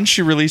 Like the one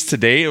she released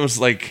today, it was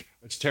like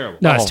It's terrible.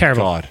 No, it's Oh,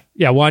 terrible. God.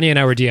 Yeah, Wanya and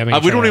I were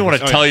DMing. we don't even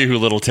want Oh, to tell you who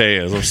Little Tay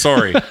is. I'm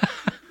sorry.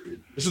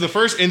 This is the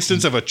first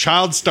instance of a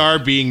child star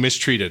being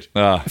mistreated.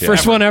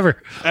 First one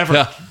ever.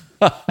 Ever.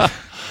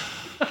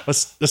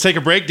 Let's take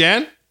a break,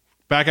 Dan.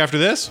 Back after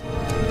this.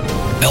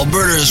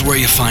 Alberta is where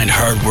you find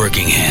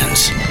hard-working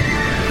hands,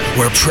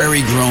 where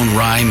prairie-grown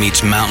rye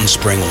meets mountain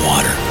spring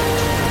water,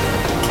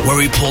 where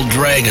we pull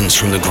dragons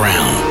from the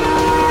ground,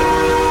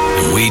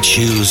 and we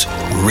choose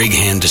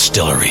Righan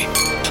Distillery.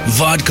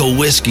 Vodka,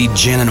 whiskey,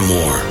 gin, and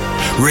more.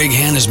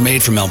 Righan is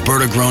made from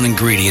Alberta-grown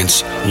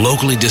ingredients,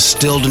 locally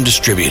distilled and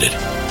distributed.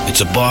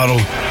 It's a bottle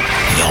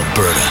of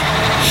Alberta.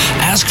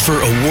 Ask for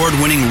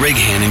award-winning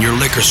Righan in your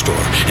liquor store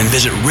and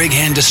visit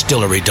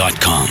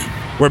RighanDistillery.com.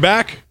 We're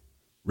back.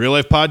 Real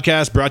Life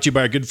Podcast brought to you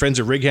by our good friends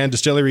at Righan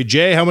Distillery.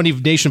 Jay, how many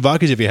Nation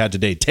Vodkas have you had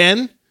today?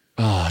 10?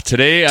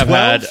 Today I've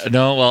 12? had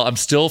I'm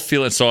still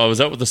feeling. So I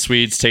was out with the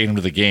Swedes taking them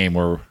to the game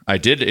where I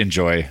did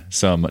enjoy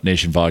some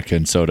Nation vodka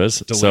and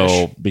sodas. Delish.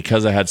 So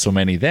because I had so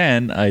many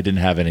then, I didn't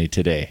have any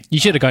today. You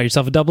should have got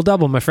yourself a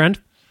double-double, my friend.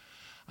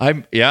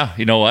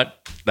 You know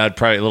what? That'd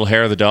probably a little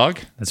hair of the dog.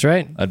 That's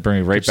right. I'd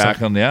bring it right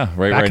back on right Back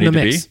where I in need the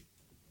to mix. be.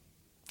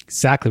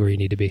 Exactly where you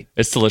need to be.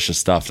 It's delicious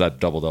stuff, that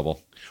double.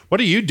 What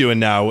are you doing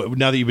now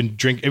that you've been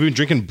drinking? Have you been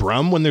drinking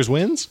Brum when there's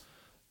wins?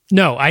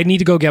 No, I need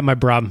to go get my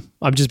Brum.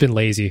 I've just been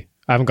lazy.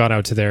 I haven't gone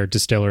out to their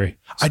distillery.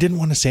 I didn't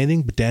want to say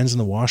anything, but Dan's in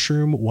the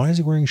washroom. Why is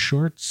he wearing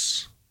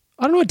shorts?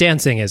 I don't know what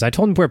Dan's thing is. I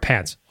told him to wear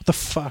pants. What the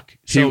fuck?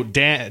 So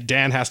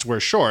Dan has to wear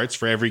shorts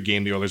for every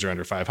game the Oilers are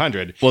under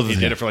 500. Well, he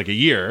did it for like a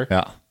year.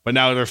 Yeah. But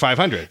now they're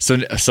 500.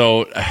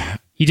 So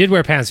he did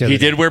wear pants the other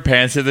day. He did wear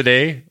pants the other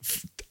day.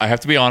 I have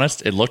to be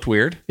honest, it looked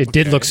weird. It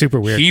did look super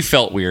weird. He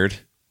felt weird.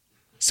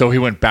 So he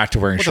went back to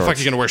wearing shorts. What the fuck? Are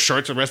you going to wear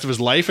shorts the rest of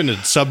his life in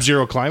a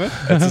sub-zero climate?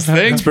 That's his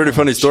thing. It's a pretty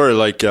funny story.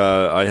 Like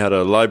I had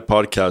a live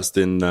podcast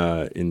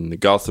in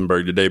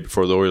Gothenburg the day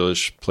before the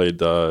Oilers played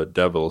the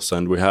Devils,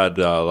 and we had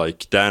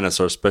like Dan as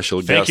our special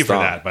guest. Thank you for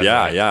on. that. By the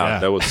way. Yeah,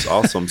 that was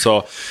awesome.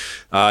 So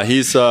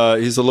he's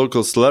a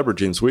local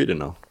celebrity in Sweden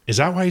now. Is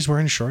that why he's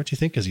wearing shorts? You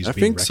think? Because I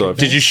think so.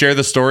 Did you share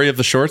the story of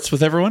the shorts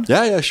with everyone?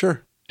 Yeah,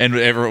 sure. And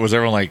was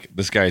everyone like,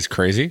 this guy's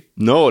crazy?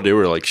 No, they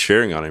were like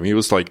sharing on him. He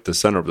was like the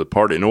center of the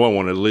party. No one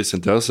wanted to listen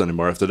to us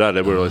anymore after that.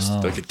 They were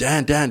like,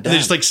 Dan. And they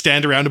just like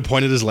stand around and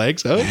point at his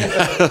legs. Oh,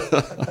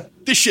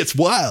 this shit's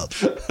wild.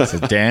 So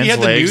Dan's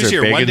legs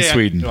are big in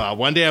Sweden.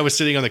 One day I was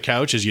sitting on the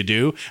couch, as you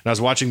do, and I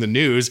was watching the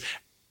news.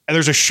 And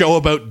there's a show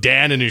about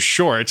Dan in his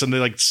shorts, and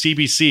like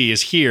CBC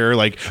is here,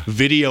 like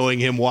videoing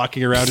him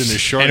walking around in his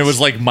shorts. And it was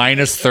like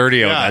minus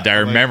 30 on that. I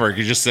remember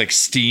just like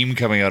steam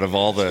coming out of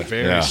all the.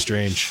 Very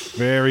strange.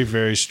 Very,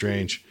 very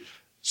strange.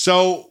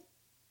 So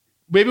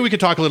maybe we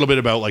could talk a little bit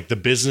about like the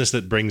business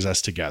that brings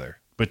us together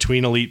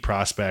between Elite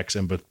Prospects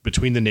and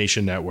between the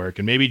Nation Network.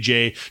 And maybe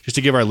Jay, just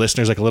to give our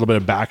listeners like a little bit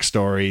of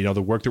backstory,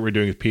 the work that we're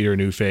doing with Peter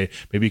and Uwe,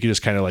 maybe you could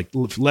just kind of like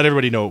let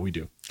everybody know what we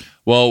do.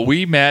 Well,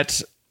 we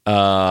met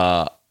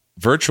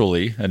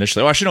virtually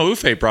initially. Well, actually, no,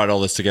 Uwe brought all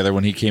this together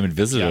when he came and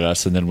visited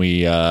us, and then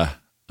we, I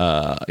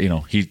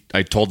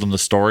told them the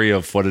story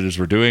of what it is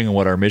we're doing and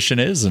what our mission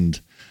is, and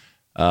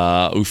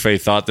Uwe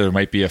thought there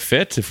might be a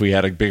fit if we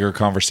had a bigger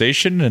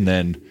conversation, and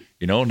then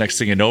next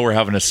thing you know, we're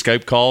having a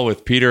Skype call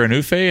with Peter and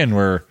Uwe, and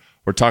we're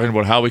talking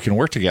about how we can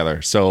work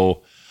together.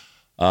 So,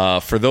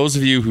 for those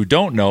of you who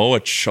don't know,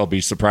 which I'll be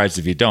surprised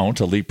if you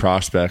don't, Elite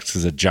Prospects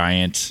is a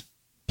giant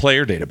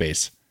player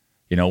database,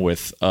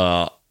 with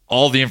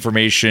all the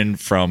information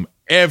from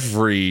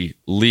every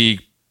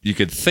league you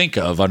could think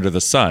of under the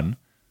sun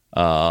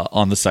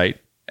on the site,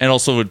 and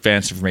also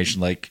advanced information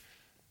like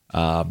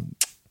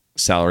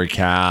salary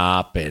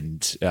cap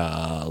and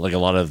like a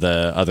lot of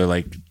the other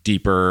like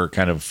deeper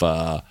kind of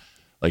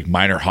like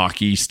minor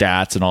hockey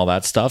stats and all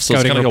that stuff. So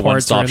Scouting it's kind of like a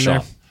one-stop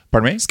shop.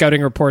 Pardon me?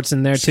 Scouting reports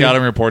in there too.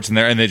 Scouting reports in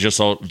there, and they just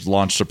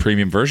launched a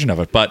premium version of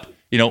it. But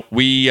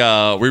we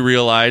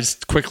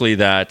realized quickly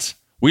that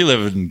we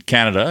live in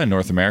Canada in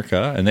North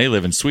America, and they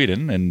live in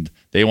Sweden, and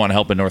they want to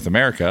help in North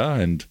America,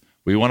 and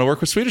we want to work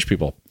with Swedish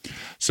people.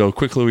 So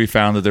quickly we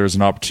found that there was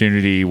an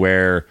opportunity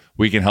where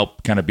we can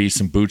help kind of be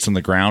some boots on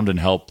the ground and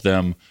help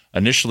them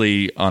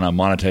initially on a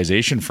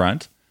monetization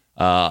front,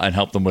 and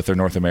help them with their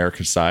North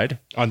American side.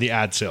 On the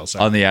ad sales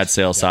side. On the ad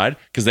sales side,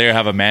 because they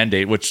have a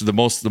mandate, which the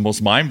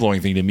most mind-blowing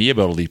thing to me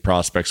about Elite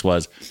Prospects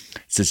was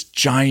it's this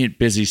giant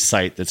busy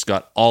site that's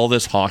got all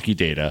this hockey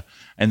data,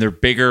 and they're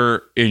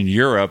bigger in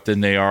Europe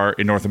than they are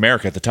in North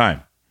America at the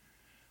time,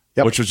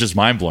 which was just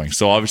mind-blowing.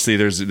 So obviously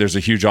there's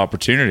a huge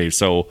opportunity.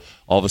 So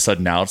all of a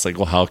sudden now it's like,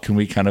 well, how can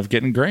we kind of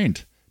get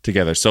ingrained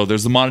together? So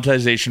there's the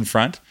monetization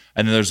front,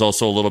 and then there's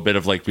also a little bit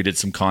of like we did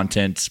some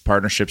content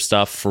partnership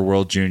stuff for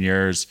World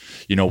Juniors.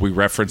 We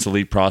reference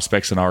Elite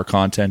Prospects in our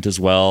content as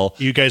well.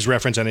 You guys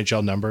reference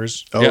NHL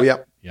numbers? Oh, yeah.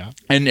 Yeah.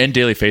 And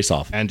Daily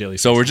Faceoff. And Daily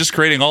Faceoff. So we're just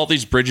creating all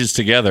these bridges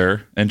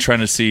together and trying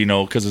to see,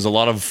 because there's a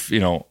lot of,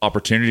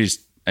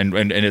 opportunities.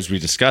 And as we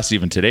discussed,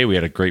 even today, we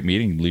had a great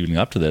meeting leading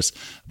up to this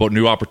about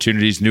new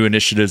opportunities, new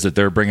initiatives that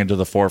they're bringing to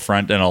the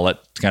forefront. And I'll let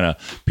kind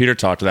of Peter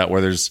talk to that,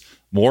 where there's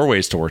more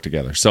ways to work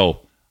together.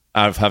 So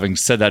having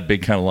said that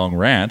big kind of long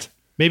rant,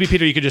 maybe,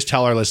 Peter, you could just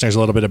tell our listeners a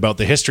little bit about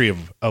the history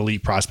of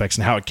Elite Prospects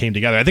and how it came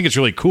together. I think it's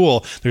really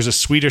cool. There's a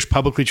Swedish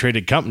publicly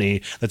traded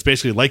company that's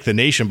basically like the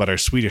Nation, but our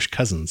Swedish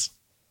cousins.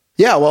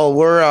 Yeah, well,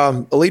 we're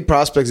Elite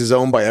Prospects is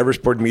owned by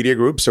Eversport Media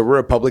Group, so we're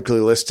a publicly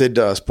listed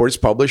sports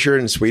publisher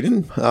in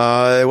Sweden.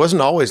 It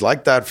wasn't always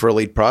like that for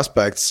Elite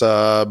Prospects,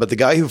 but the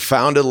guy who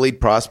founded Elite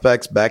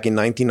Prospects back in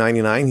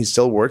 1999, he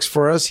still works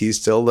for us.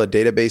 He's still the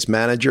database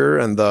manager,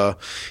 and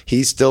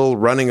he's still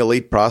running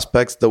Elite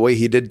Prospects the way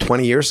he did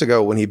 20 years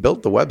ago when he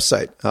built the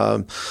website.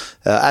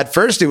 At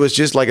first, it was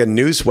just like a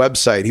news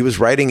website. He was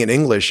writing in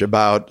English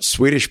about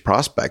Swedish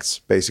prospects,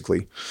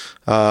 basically.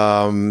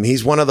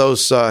 He's one of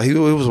those. He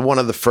was one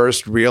of the first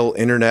real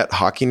internet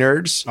hockey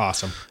nerds.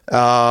 Awesome.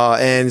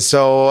 And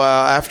so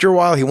after a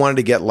while, he wanted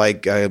to get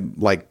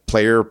like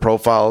player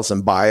profiles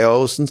and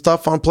bios and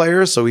stuff on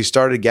players. So he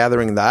started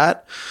gathering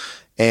that,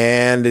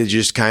 and it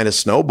just kind of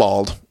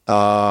snowballed.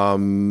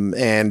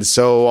 And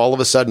so all of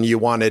a sudden, you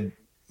wanted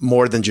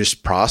more than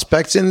just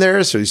prospects in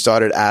there. So he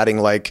started adding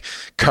like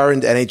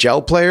current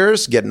NHL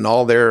players, getting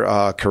all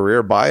their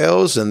career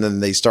bios. And then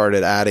they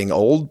started adding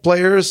old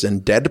players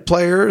and dead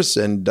players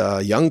and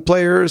young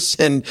players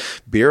and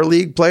beer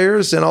league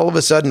players. And all of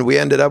a sudden we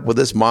ended up with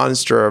this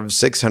monster of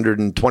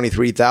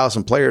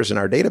 623,000 players in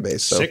our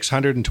database. So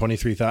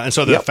 623,000. And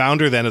so the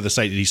founder then of the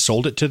site, he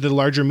sold it to the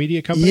larger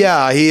media company?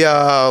 Yeah, he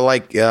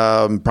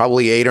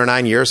probably 8 or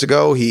 9 years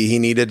ago, he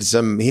needed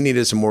some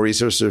more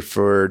resources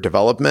for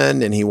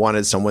development, and he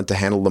wanted some someone to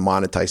handle the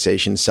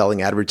monetization,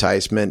 selling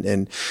advertisement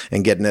and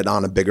getting it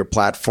on a bigger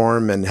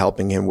platform and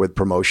helping him with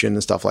promotion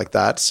and stuff like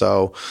that.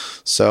 So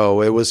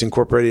it was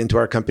incorporated into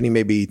our company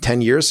maybe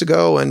 10 years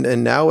ago.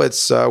 And now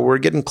we're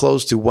getting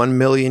close to 1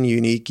 million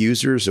unique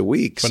users a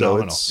week.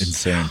 Phenomenal. So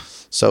it's Insane.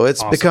 So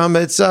it's become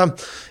it's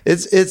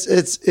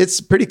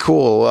pretty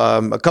cool.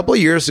 A couple of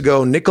years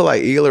ago,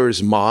 Nikolai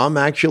Ehlers' mom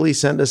actually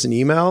sent us an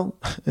email,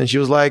 and she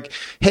was like,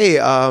 "Hey,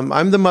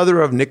 I'm the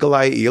mother of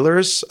Nikolai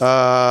Ehlers.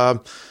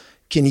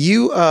 Can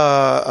you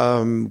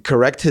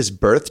correct his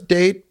birth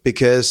date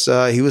because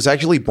he was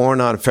actually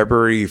born on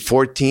February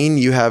 14.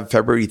 You have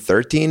February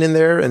 13 in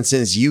there, and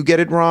since you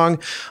get it wrong,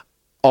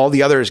 all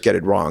the others get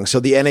it wrong." So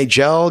the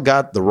NHL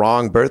got the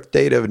wrong birth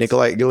date of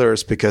Nikolai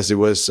Ehlers because it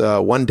was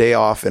 1 day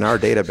off in our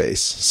database.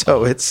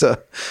 So it's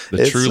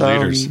true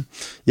leaders.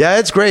 Yeah,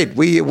 it's great.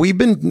 We've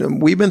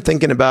been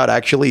thinking about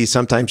actually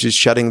sometimes just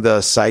shutting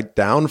the site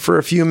down for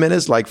a few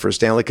minutes, like for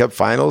Stanley Cup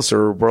Finals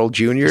or World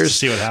Juniors, just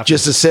to see what happens.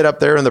 Just to sit up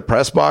there in the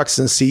press box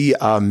and see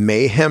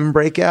mayhem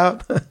break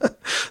out.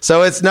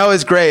 So it's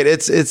great.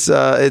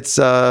 It's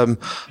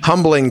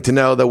humbling to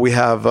know that we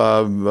have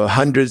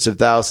hundreds of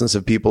thousands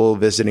of people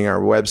visiting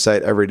our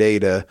website every day.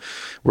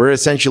 We're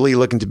essentially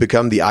looking to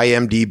become the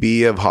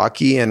IMDb of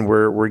hockey, and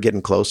we're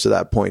getting close to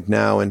that point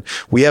now. And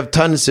we have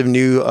tons of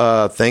new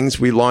things.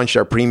 We launched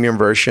our premium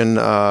version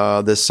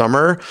this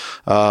summer.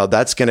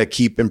 That's going to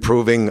keep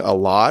improving a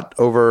lot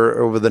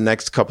over the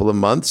next couple of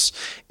months.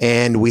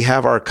 And we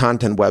have our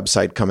content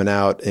website coming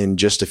out in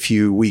just a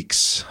few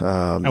weeks.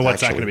 And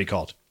what's that going to be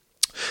called?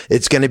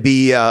 It's going to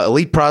be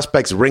Elite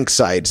Prospects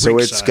Rinkside. So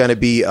it's going to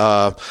be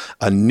a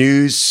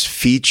news,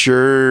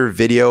 feature,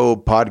 video,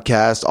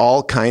 podcast,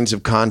 all kinds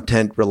of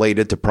content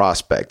related to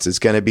prospects. It's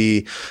going to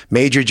be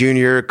major,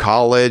 junior,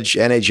 college,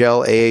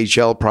 NHL,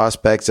 AHL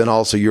prospects, and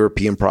also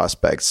European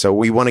prospects. So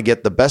we want to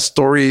get the best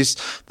stories,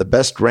 the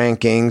best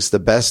rankings, the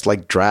best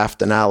like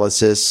draft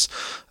analysis.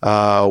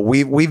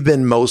 We've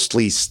been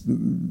mostly,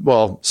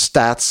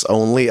 stats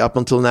only up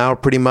until now,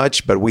 pretty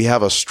much, but we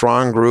have a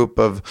strong group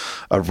of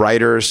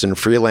writers and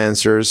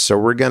freelancers. So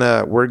we're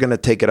gonna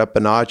take it up a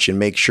notch and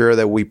make sure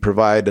that we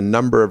provide a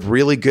number of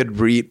really good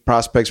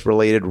prospects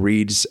related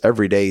reads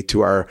every day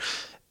to our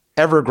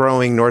ever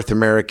growing North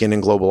American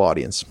and global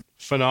audience.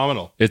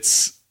 Phenomenal.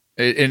 It's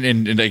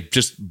and like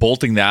just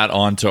bolting that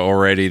onto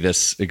already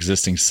this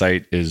existing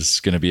site is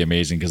going to be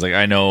amazing because like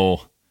I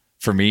know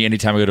for me,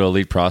 anytime I go to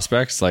Elite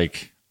Prospects,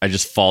 like I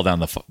just fall down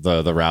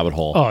the rabbit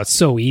hole. Oh, it's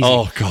so easy.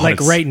 Oh god! Like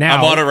right now,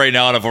 I'm on it right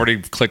now, and I've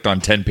already clicked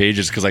on 10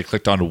 pages because I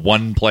clicked on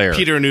one player.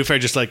 Peter and Ufe are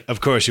just like, of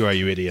course you are,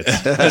 you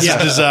idiots. This is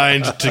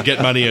designed to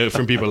get money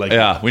from people like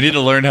Yeah, we need to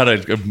learn how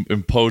to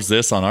impose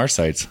this on our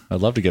sites.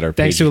 I'd love to get our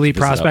thanks to Elite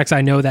Prospects.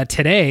 I know that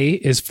today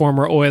is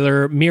former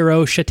Oiler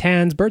Miro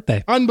Chatan's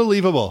birthday.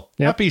 Unbelievable!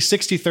 Yep. Happy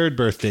 63rd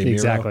birthday, Miro.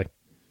 Exactly.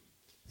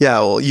 Yeah,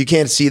 well, you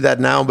can't see that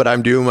now, but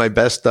I'm doing my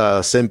best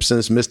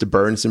Simpsons Mr.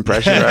 Burns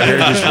impression right here,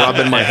 just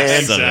rubbing my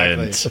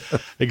hands.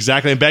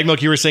 Exactly. And Bag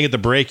Milk, you were saying at the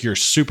break, you're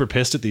super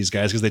pissed at these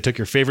guys because they took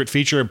your favorite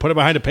feature and put it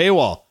behind a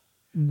paywall.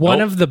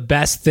 One of the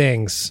best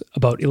things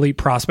about Elite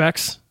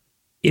Prospects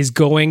is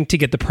going to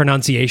get the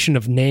pronunciation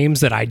of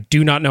names that I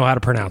do not know how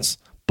to pronounce.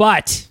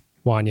 But,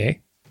 Wanye,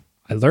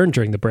 I learned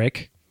during the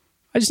break,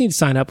 I just need to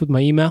sign up with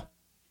my email.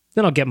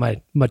 Then I'll get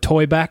my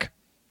toy back.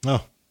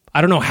 Oh. I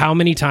don't know how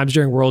many times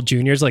during World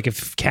Juniors, like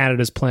if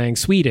Canada's playing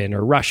Sweden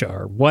or Russia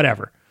or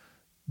whatever,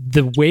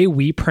 the way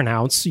we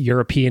pronounce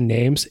European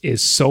names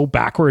is so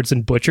backwards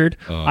and butchered.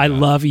 I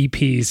love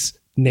EP's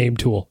name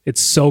tool. It's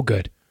so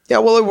good. Yeah,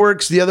 well, it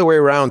works the other way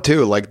around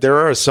too. Like there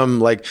are some,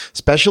 like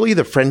especially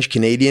the French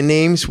Canadian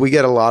names. We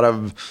get a lot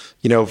of,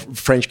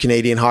 French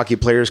Canadian hockey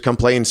players come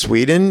play in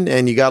Sweden,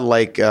 and you got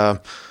like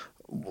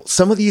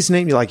some of these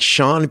names, like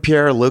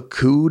Jean-Pierre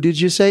Lecoux, did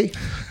you say?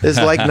 Is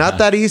like not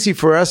that easy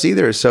for us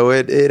either. So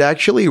it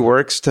actually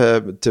works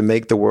to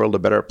make the world a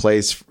better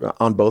place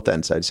on both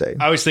ends, I'd say.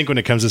 I always think when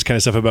it comes to this kind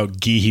of stuff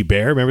about Guy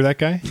Hebert, remember that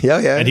guy?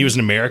 Yeah. And he was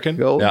an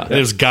American. Oh, yeah. And it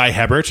was Guy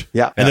Hebert.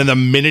 Yeah. And then the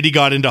minute he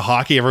got into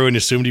hockey, everyone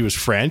assumed he was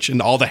French,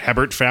 and all the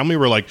Hebert family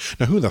were like,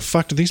 now who the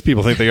fuck do these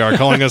people think they are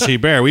calling us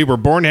Hebert? We were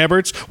born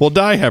Heberts, we'll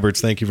die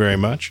Heberts. Thank you very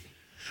much.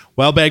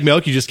 Well, Bag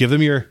Milk, you just give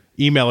them your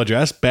email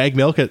address,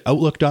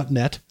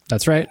 bagmilk@outlook.net.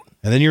 That's right.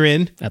 And then you're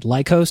in. At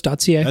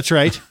lycos.ca. That's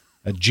right.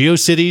 At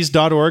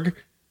geocities.org.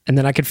 And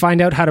then I could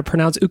find out how to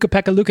pronounce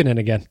Ukko-Pekka Luukkonen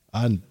again.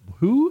 On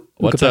who?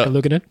 Ukko-Pekka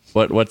Luukkonen.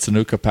 What's an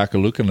Ukko-Pekka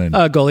Luukkonen?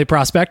 Goalie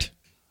prospect.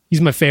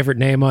 He's my favorite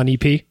name on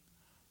EP.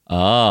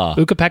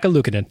 Ukko-Pekka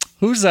Luukkonen.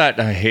 Who's that?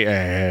 I hate.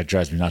 It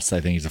drives me nuts. I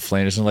think he's a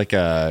flame. Isn't it like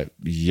a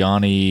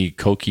Yanni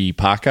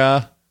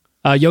Kokipaka?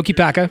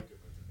 Jokipaka.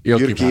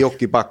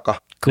 Jyrki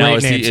Great Now,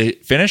 is names. he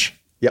Finnish?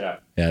 Yeah.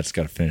 Yeah, it's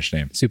got a Finnish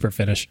name. Super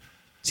Finnish.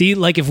 See,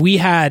 like if we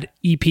had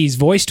EP's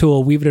voice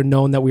tool, we would have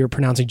known that we were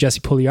pronouncing Jesse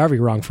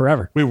Puljujarvi wrong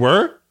forever. We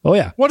were? Oh,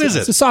 yeah. What is it?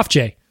 It's a soft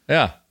J.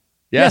 Yeah.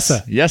 Yes.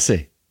 Yes,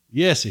 Yesy.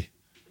 Yesy.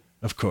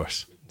 Of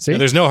course. See? Yeah,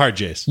 there's no hard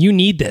J's. You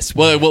need this.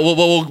 Well,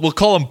 we'll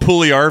call him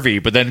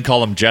Puljujarvi, but then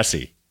call him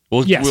Jesse.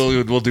 We'll Yes.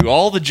 we'll do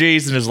all the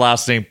J's in his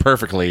last name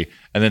perfectly,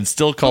 and then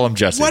still call him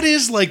Jesse. What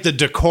is like the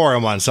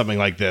decorum on something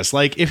like this?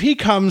 Like if he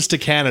comes to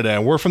Canada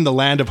and we're from the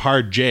land of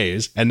hard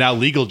J's and now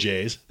legal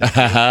J's,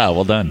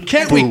 well done.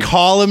 can't we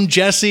call him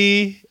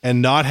Jesse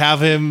and not have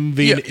him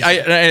be?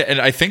 Yeah,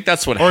 I think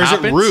that's what or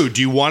happens. is it rude?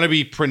 Do you want to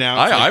be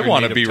pronounced? I like your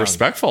want to native be tongue?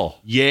 respectful.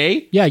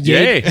 Yay. Yeah,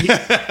 Yay.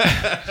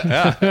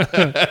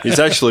 He's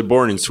actually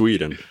born in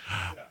Sweden.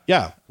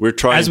 Yeah. We're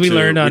trying As we to,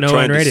 learned on we're ON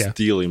trying to Radio.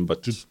 steal him,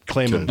 but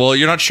Claim him. Well,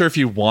 you're not sure if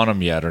you want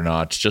him yet or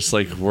not. Just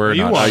like we're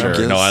You not want sure.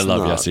 him. No, I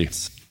love Not.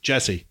 Jesse.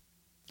 Jesse.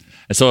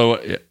 And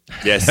so,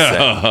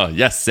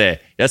 yes,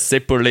 Jesse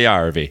pour les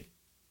Harvey.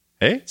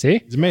 Hey,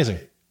 See? He's amazing.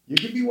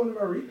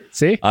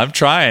 See? I'm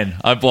trying.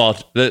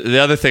 The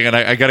other thing, and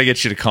I got to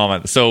get you to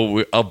comment.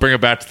 So I'll bring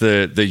it back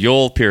to the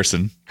Joel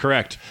Pearson.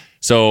 Correct.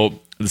 So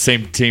the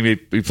same team.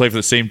 We play for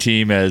the same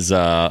team as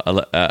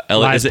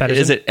Elias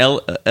is it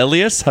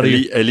Elias? How do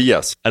you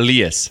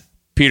Elias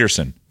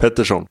Peterson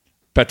Pettersson.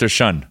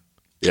 Pettersson?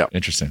 Yeah.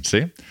 Interesting.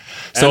 See,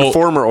 So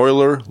former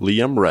Oiler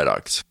Liam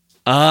Reddox.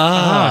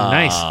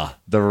 Nice.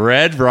 The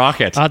Red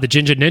Rocket. The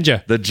Ginger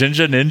Ninja. The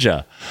Ginger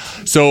Ninja.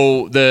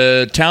 So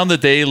the town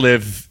that they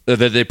live, that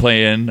they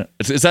play in,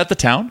 is that the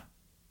town?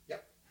 Yeah.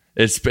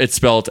 It's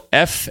spelled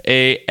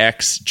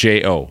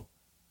Faxjo.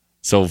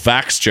 So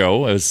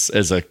Vaxjo,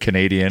 as a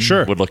Canadian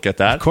would look at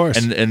that. Of course.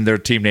 And their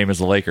team name is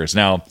the Lakers.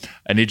 Now,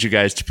 I need you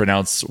guys to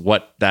pronounce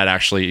what that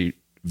actually,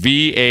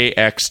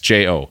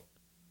 Vaxjo.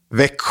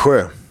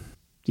 Växjö.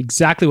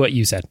 Exactly what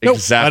you said. Nope,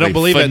 Exactly. I don't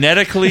believe it.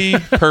 Phonetically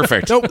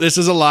perfect. Nope, this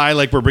is a lie.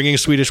 Like we're bringing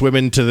Swedish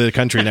women to the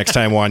country next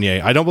time,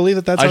 Wanye. I don't believe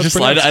that. That's how it's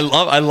pronounced. I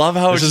love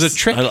how This it's is a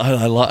trick.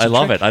 I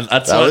love it.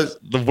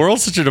 The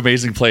world's such an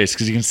amazing place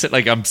because you can sit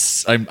like I'm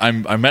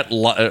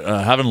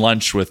having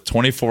lunch with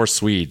 24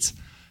 Swedes,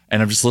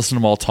 and I'm just listening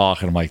to them all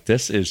talk, and I'm like,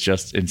 this is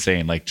just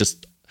insane. Like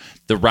just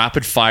the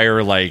rapid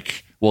fire,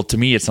 like. Well, to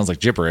me, it sounds like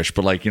gibberish,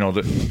 but like, you know,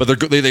 but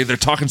they're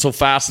talking so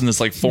fast in this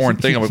like foreign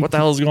thing. I'm like, what the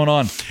hell is going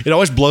on? It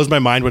always blows my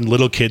mind when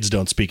little kids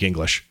don't speak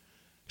English.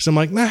 Because I'm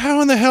like, now how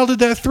in the hell did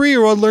that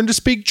 3-year-old learn to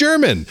speak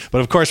German?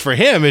 But of course, for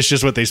him, it's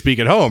just what they speak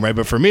at home, right?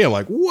 But for me, I'm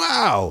like,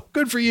 wow,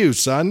 good for you,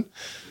 son.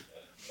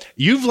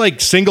 You've like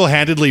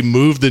single-handedly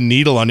moved the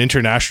needle on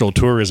international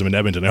tourism in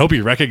Edmonton. I hope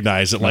you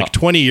recognize that like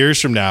 20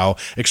 years from now,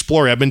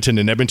 Explore Edmonton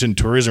and Edmonton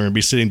Tourism will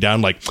be sitting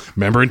down like,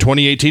 remember in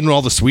 2018 when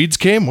all the Swedes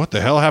came? What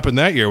the hell happened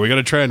that year? We got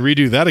to try and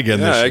redo that again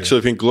Yeah, this I year.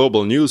 actually think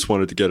Global News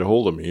wanted to get a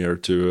hold of me here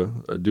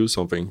to do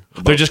something.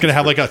 They're just going to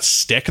have like a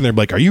stick and they're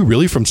like, are you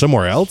really from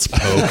somewhere else?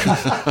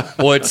 Poke.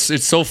 Well,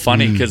 it's so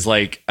funny because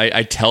like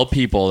I tell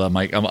people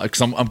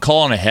I'm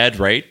calling ahead,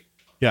 right?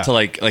 Yeah. To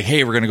like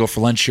hey, we're gonna go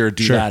for lunch here,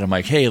 do Sure. that. I'm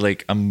like, hey,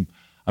 like I'm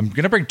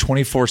gonna bring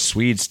 24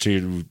 Swedes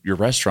to your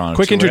restaurant.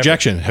 Quick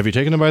interjection. Have you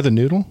taken them by the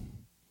noodle?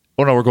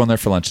 Oh no, we're going there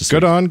for lunch this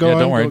Good week. on, go yeah,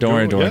 on. Don't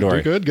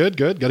worry. Good.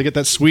 Got to get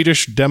that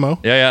Swedish demo.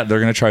 Yeah, they're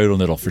gonna try Oodle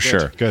Noodle for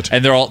sure. good.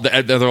 And they're all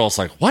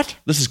like, what?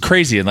 This is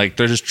crazy, and like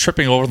they're just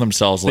tripping over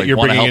themselves. Like you're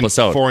want to bringing help in us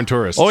out. foreign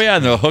tourists. Oh yeah,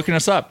 and they're hooking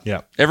us up.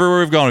 Yeah. Everywhere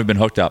we've gone, we've been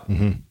hooked up.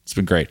 It's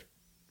been great.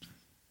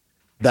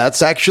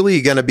 That's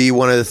actually going to be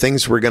one of the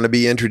things we're going to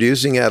be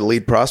introducing at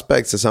Elite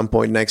Prospects at some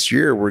point next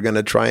year. We're going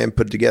to try and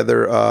put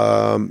together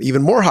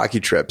even more hockey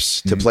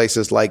trips to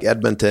places like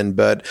Edmonton,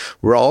 but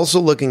we're also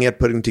looking at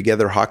putting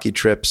together hockey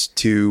trips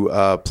to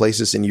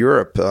places in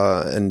Europe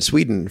and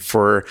Sweden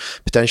for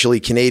potentially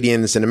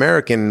Canadians and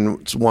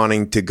Americans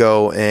wanting to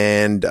go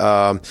and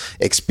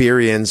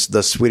experience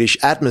the Swedish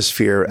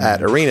atmosphere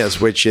at arenas,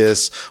 which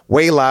is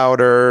way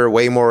louder,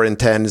 way more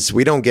intense.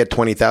 We don't get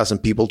 20,000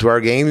 people to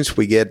our games.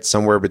 We get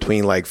somewhere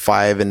between like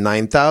 5,000 and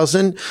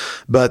 9,000,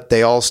 but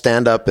they all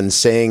stand up and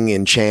sing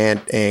and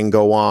chant and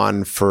go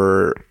on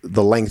for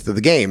the length of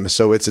the game.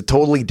 So it's a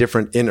totally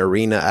different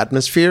in-arena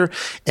atmosphere,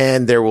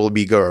 and there will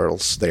be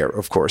girls there,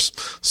 of course.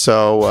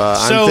 So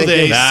I'm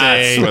thinking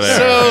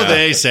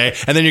they say.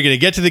 And then you're going to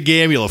get to the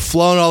game. You'll have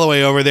flown all the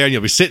way over there, and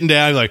you'll be sitting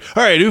down. You're like,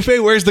 all right,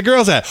 Ufe, where's the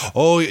girls at?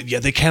 Oh, yeah,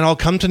 they can't all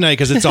come tonight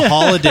because it's a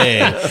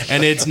holiday,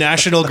 and it's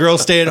National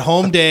Girls Stay at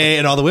Home Day,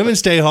 and all the women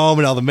stay home,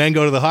 and all the men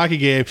go to the hockey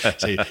game.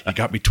 So you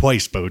got me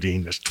twice,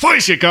 Bodine. There's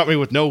twice you got me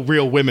with no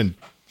real women.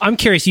 I'm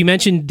curious. You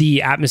mentioned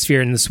the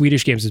atmosphere in the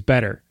Swedish games is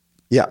better.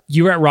 Yeah.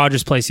 You were at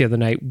Rogers Place the other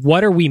night.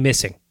 What are we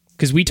missing?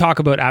 Because we talk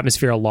about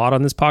atmosphere a lot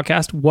on this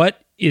podcast. What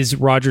is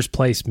Rogers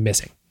Place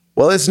missing?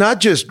 Well, it's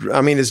not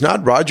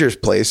Rogers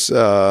Place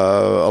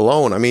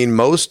alone. I mean,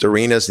 most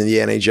arenas in the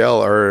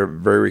NHL are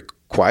very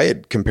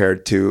quiet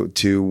compared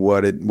to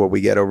what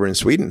we get over in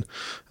Sweden.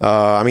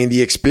 I mean,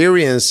 the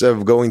experience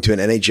of going to an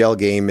NHL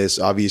game is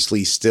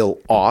obviously still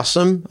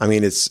awesome. I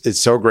mean, it's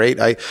so great.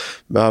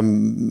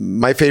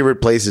 My favorite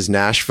place is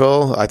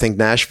Nashville. I think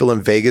Nashville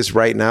and Vegas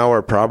right now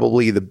are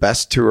probably the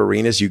best two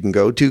arenas you can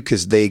go to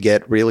because they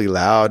get really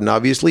loud, and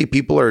obviously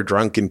people are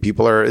drunk and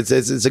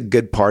it's a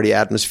good party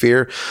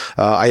atmosphere.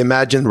 I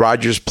imagine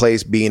Rogers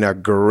Place being a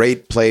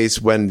great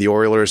place when the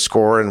Oilers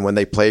score and when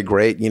they play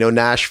great. You know,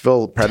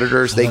 Nashville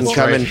Predators, they can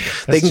come in.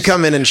 They can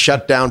come in and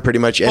shut down pretty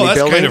much any Well, that's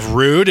building. kind of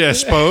rude, I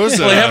suppose.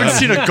 Well, they haven't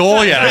seen a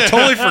goal yet. I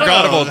totally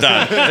forgot about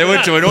that. They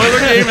went to an Oiler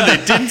game and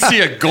they didn't see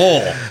a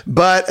goal.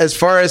 But as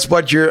far as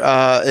what you're,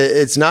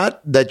 it's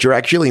not that you're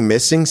actually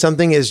missing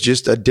something. It's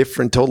just a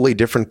totally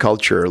different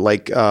culture.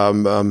 Like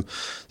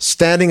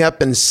standing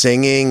up and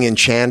singing and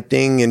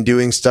chanting and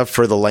doing stuff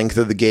for the length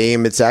of the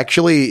game. It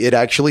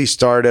actually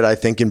started, I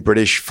think, in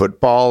British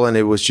football, and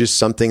it was just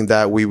something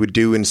that we would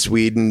do in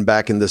Sweden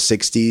back in the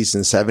 60s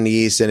and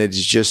 70s. And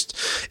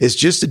it's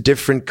just a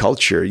different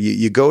culture.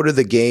 You go to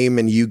the game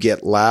and you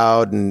get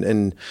loud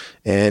and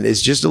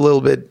it's just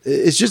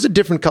it's just a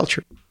different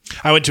culture.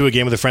 I went to a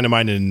game with a friend of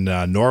mine in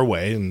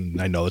Norway, and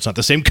I know it's not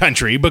the same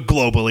country, but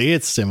globally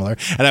it's similar.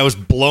 And I was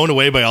blown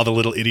away by all the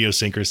little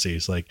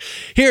idiosyncrasies. Like,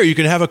 here, you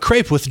can have a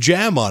crepe with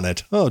jam on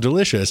it. Oh,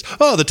 delicious.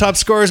 Oh, the top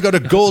scorer's got a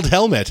gold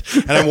helmet.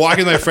 And I'm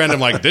walking with my friend. I'm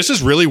like, this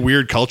is really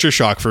weird culture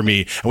shock for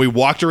me. And we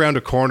walked around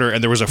a corner,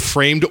 and there was a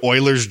framed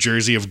Oilers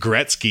jersey of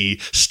Gretzky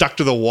stuck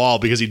to the wall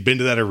because he'd been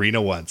to that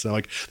arena once. And I'm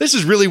like, this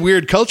is really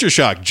weird culture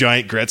shock.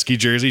 Giant Gretzky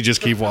jersey,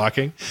 just keep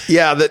walking.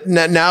 Yeah,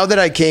 now that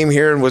I came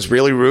here and was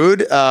really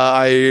rude,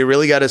 I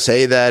really got to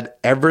say that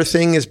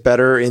everything is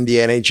better in the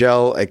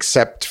NHL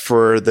except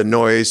for the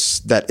noise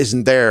that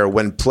isn't there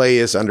when play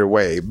is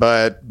underway.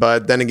 But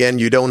then again,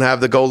 you don't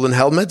have the golden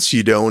helmets.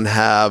 You don't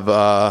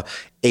have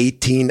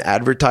 18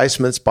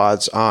 advertisement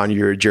spots on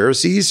your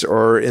jerseys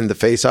or in the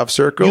face-off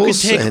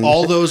circles. You could take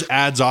all those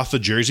ads off the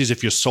jerseys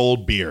if you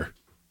sold beer.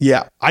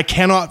 Yeah. I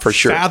cannot for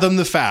sure fathom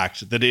the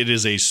fact that it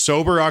is a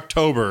sober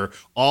October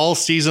all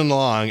season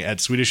long at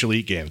Swedish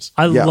Elite games.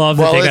 I love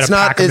that they got a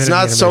pack of it's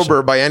not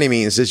sober by any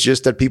means. It's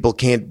just that people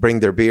can't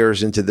bring their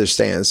beers into their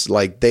stands.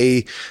 Like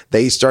they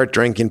start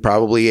drinking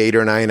probably 8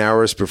 or 9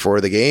 hours before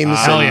the games.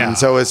 And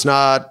so it's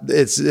not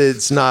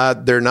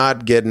they're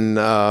not getting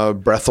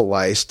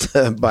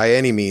breathalyzed by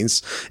any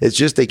means. It's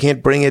just they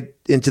can't bring it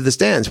into the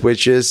stands,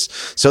 which is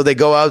so they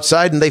go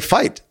outside and they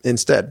fight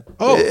instead.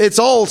 Oh, it's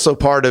also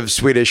part of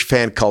Swedish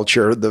fan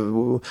culture,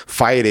 the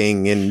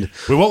fighting and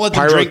we won't let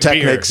them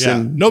pyrotechnics drink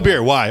beer. and no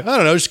beer. Why? I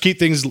don't know. Just keep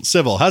things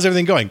civil. How's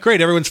everything going? Great.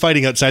 Everyone's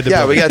fighting outside the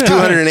building. We got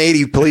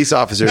 280 police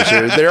officers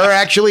here.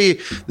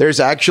 There's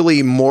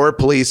actually more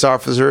police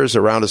officers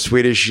around a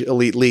Swedish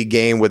Elite League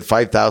game with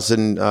 5,000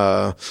 in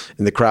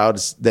the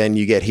crowds than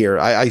you get here.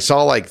 I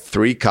saw like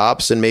 3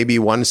 cops and maybe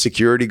 1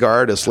 security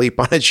guard asleep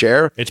on a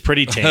chair. It's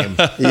pretty tame.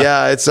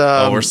 Yeah, it's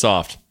we're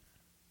soft.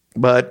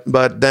 But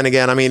then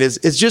again, I mean, it's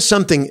just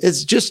something.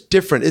 It's just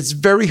different. It's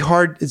very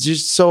hard. It's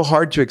just so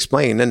hard to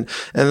explain, and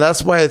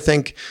that's why I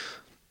think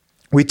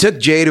we took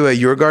Jay to a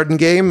Djurgården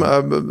game,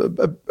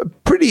 a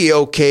pretty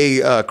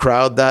okay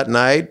crowd that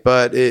night,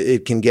 but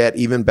it can get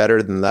even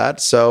better than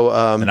that. So,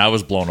 and I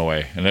was blown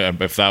away.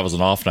 And if that was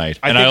an off night,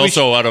 I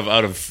also out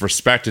of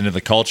respect into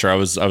the culture, I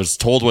was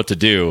told what to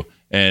do.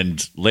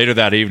 And later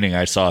that evening,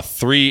 I saw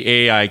 3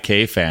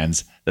 AIK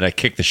fans that I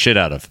kicked the shit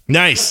out of.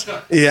 Nice.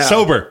 Yeah.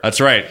 Sober.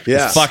 That's right.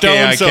 Yeah. Fuck Stone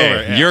AIK. sober.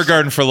 Yes.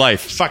 Djurgården for life.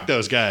 Fuck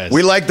those guys.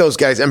 We like those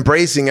guys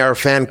embracing our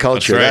fan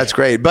culture. That's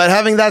great. But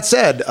having that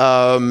said,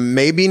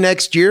 maybe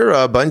next year,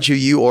 a bunch of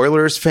you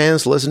Oilers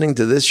fans listening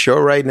to this show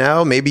right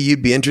now, maybe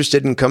you'd be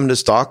interested in coming to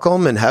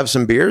Stockholm and have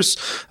some beers,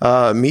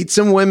 meet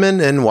some women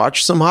and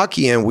watch some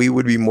hockey. And we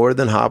would be more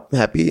than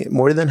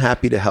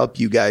happy to help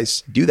you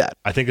guys do that.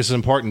 I think this is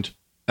important.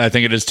 I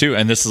think it is too.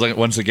 And this is like,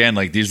 once again,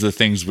 like these are the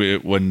things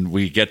when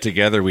we get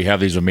together, we have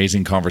these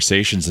amazing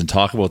conversations and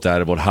talk about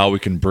that, about how we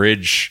can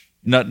bridge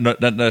not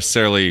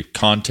necessarily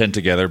content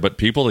together, but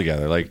people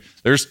together. Like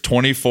there's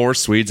 24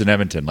 Swedes in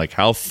Edmonton. Like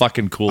how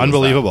fucking cool.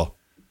 Unbelievable. Is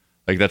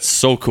that? Like that's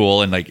so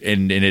cool. And like,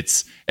 and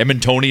it's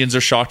Edmontonians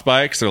are shocked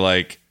by it. Cause they're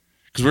like,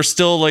 cause we're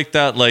still like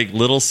that, like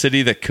little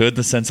city that could, in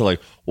the sense of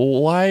like,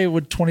 well, why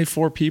would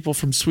 24 people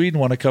from Sweden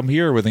want to come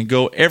here and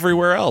go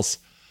everywhere else?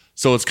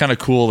 So it's kind of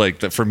cool,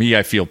 like that. For me,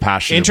 I feel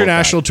passionate.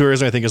 International about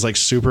tourism, I think, is like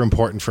super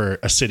important for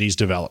a city's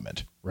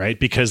development, right?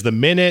 Because the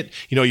minute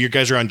you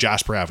guys are on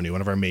Jasper Avenue,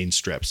 one of our main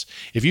strips,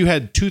 if you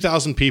had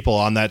 2,000 people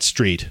on that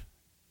street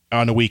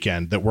on a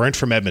weekend that weren't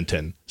from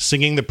Edmonton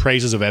singing the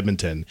praises of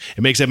Edmonton,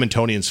 it makes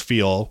Edmontonians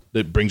feel,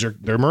 that brings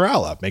their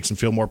morale up, makes them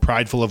feel more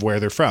prideful of where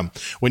they're from.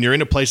 When you're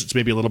in a place that's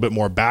maybe a little bit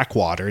more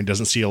backwater and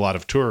doesn't see a lot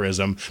of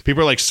tourism,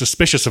 people are like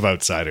suspicious of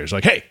outsiders,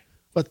 like, hey,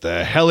 what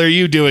the hell are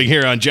you doing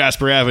here on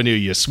Jasper Avenue,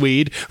 you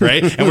Swede,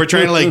 right? And we're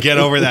trying to like get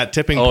over that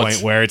tipping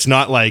point where it's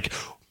not like,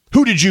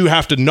 who did you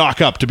have to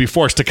knock up to be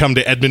forced to come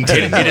to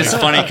Edmonton? It is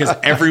funny because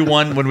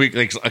everyone, when we,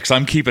 like, cause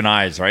I'm keeping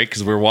eyes, right?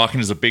 Because we're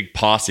walking as a big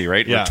posse,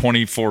 right? Yeah. We're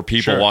 24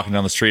 people walking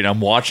down the street.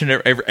 I'm watching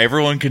it.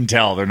 Everyone can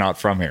tell they're not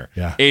from here.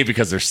 Yeah.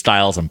 Because their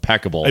style's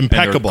impeccable.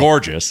 Impeccable. And they're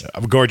gorgeous.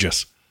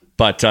 Gorgeous.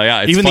 But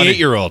yeah, it's even funny. The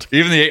 8-year-old.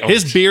 Even the 8-year-old.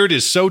 His beard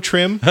is so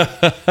trim.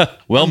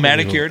 Well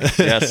manicured.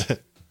 Yes.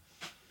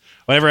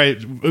 Whenever I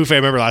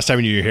remember last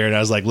time you were here and I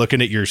was like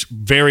looking at your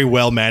very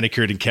well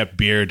manicured and kept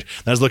beard.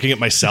 And I was looking at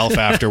myself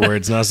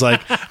afterwards and I was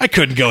like, I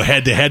couldn't go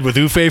head to head with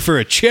Uffe for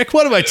a chick.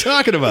 What am I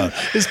talking about?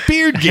 His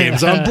beard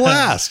game's on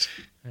blast.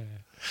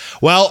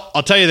 Well,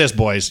 I'll tell you this,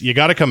 boys. You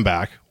got to come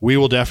back. We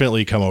will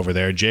definitely come over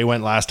there. Jay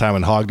went last time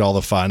and hogged all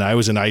the fun. I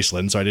was in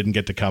Iceland, so I didn't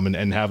get to come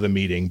and have the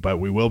meeting, but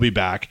we will be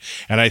back.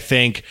 And I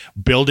think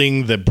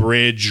building the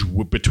bridge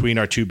between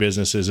our two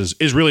businesses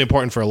is really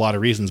important for a lot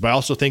of reasons. But I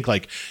also think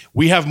like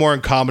we have more in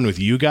common with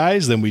you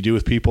guys than we do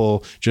with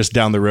people just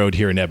down the road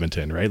here in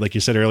Edmonton, right? Like you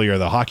said earlier,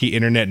 the hockey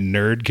internet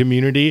nerd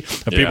community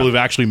of people who've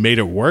actually made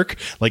it work,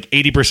 like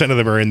 80% of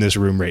them are in this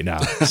room right now.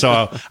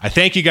 So I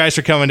thank you guys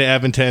for coming to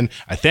Edmonton.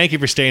 I thank you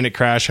for staying at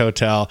Crash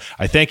Hotel.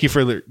 I thank you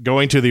for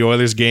going to the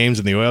Oilers games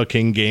and the Oil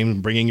King game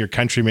and bringing your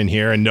countrymen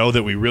here, and know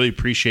that we really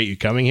appreciate you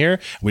coming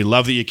here. We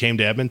love that you came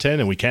to Edmonton,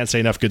 and we can't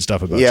say enough good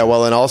stuff about you. Yeah,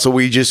 well, and also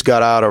we just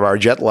got out of our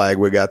jet lag.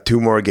 We got 2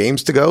 more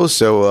games to go.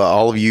 So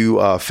all of you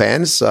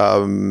fans,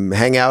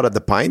 hang out at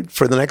the Pint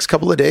for the next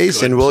couple of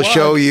days, and we'll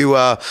show you,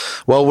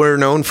 well, we're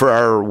known for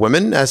our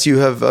women, as you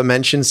have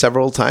mentioned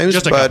several times,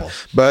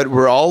 but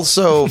we're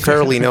also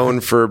fairly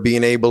known for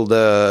being able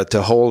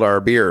to hold our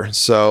beer.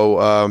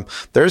 So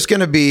there's going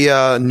to be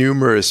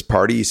numerous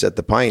parties at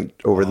the Pint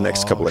over the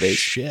next couple of days.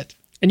 Shit.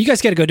 And you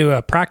guys got to go to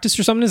a practice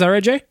or something, is that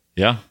right, Jay?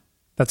 Yeah.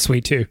 That's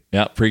sweet too.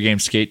 Yeah, pregame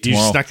skate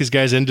tomorrow. You snuck these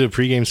guys into a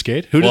pregame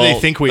skate? Who do they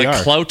think we are?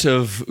 The clout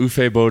of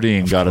Uffe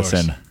Bodine got us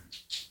in.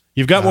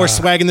 You've got more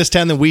swag in this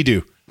town than we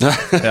do.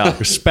 Yeah.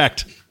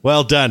 Respect.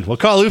 Well done. We'll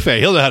call Uffe.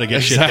 He'll know how to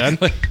get shit done.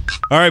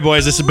 All right,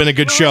 boys. This has been a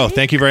good show.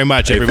 Thank you very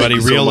much, everybody.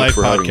 Thank you so Real much Life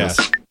for having us.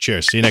 Podcast.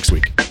 Cheers. See you next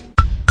week.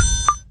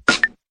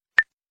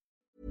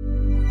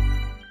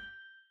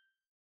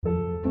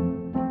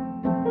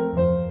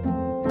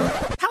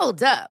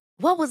 Hold up.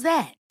 What was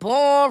that?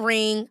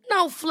 Boring.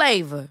 No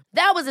flavor.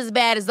 That was as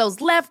bad as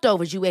those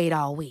leftovers you ate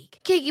all week.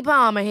 Keke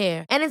Palmer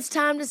here, and it's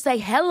time to say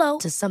hello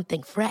to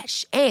something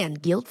fresh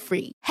and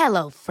guilt-free.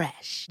 Hello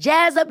Fresh.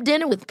 Jazz up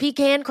dinner with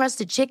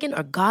pecan-crusted chicken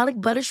or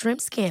garlic butter shrimp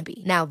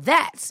scampi. Now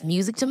that's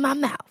music to my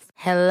mouth.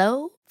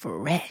 Hello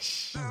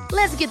Fresh.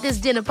 Let's get this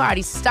dinner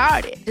party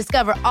started.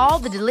 Discover all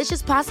the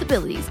delicious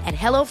possibilities at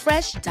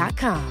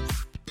HelloFresh.com.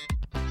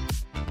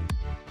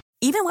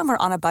 Even when we're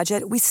on a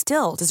budget, we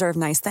still deserve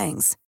nice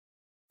things.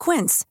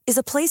 Quince is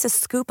a place to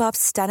scoop up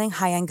stunning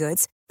high-end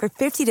goods for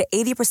 50 to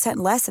 80%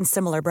 less than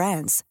similar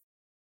brands.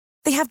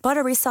 They have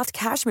buttery soft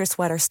cashmere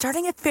sweaters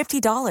starting at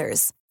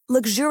 $50,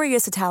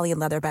 luxurious Italian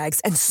leather bags,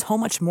 and so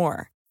much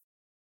more.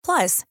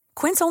 Plus,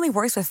 Quince only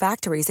works with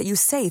factories that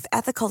use safe,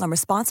 ethical, and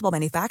responsible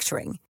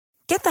manufacturing.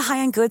 Get the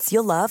high-end goods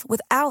you'll love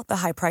without the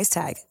high price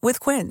tag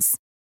with Quince.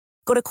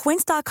 Go to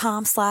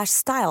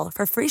quince.com/style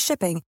for free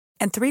shipping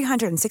and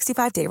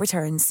 365-day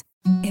returns.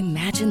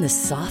 Imagine the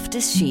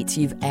softest sheets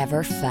you've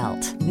ever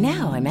felt.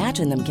 Now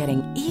imagine them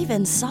getting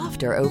even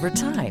softer over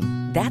time.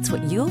 That's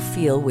what you'll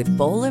feel with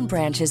Boll &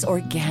 Branch's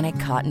organic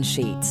cotton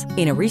sheets.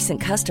 In a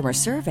recent customer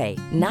survey,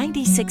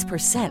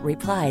 96%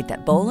 replied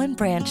that Boll &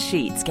 Branch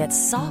sheets get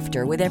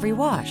softer with every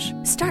wash.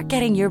 Start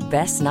getting your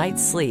best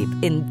night's sleep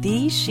in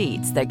these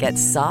sheets that get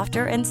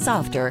softer and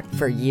softer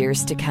for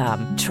years to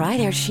come. Try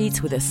their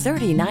sheets with a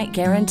 30-night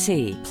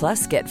guarantee.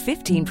 Plus, get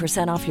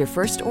 15% off your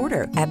first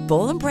order at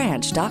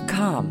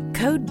bollandbranch.com.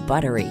 Code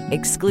BUTTERY.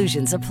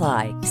 Exclusions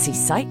apply. See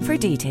site for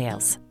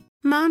details.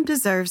 Mom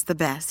deserves the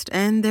best,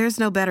 and there's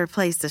no better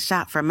place to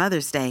shop for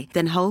Mother's Day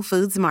than Whole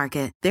Foods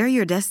Market. They're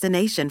your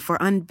destination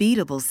for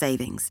unbeatable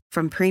savings,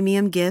 from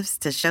premium gifts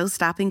to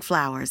show-stopping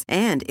flowers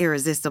and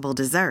irresistible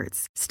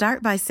desserts.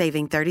 Start by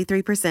saving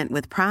 33%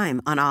 with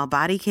Prime on all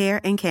body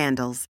care and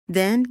candles.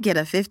 Then get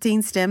a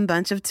 15-stem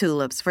bunch of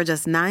tulips for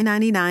just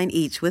 $9.99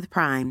 each with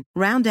Prime.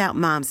 Round out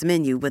Mom's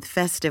menu with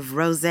festive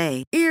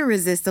rosé,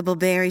 irresistible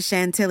berry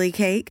chantilly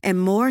cake,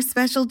 and more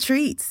special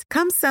treats.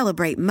 Come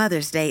celebrate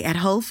Mother's Day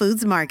at Whole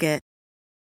Foods Market.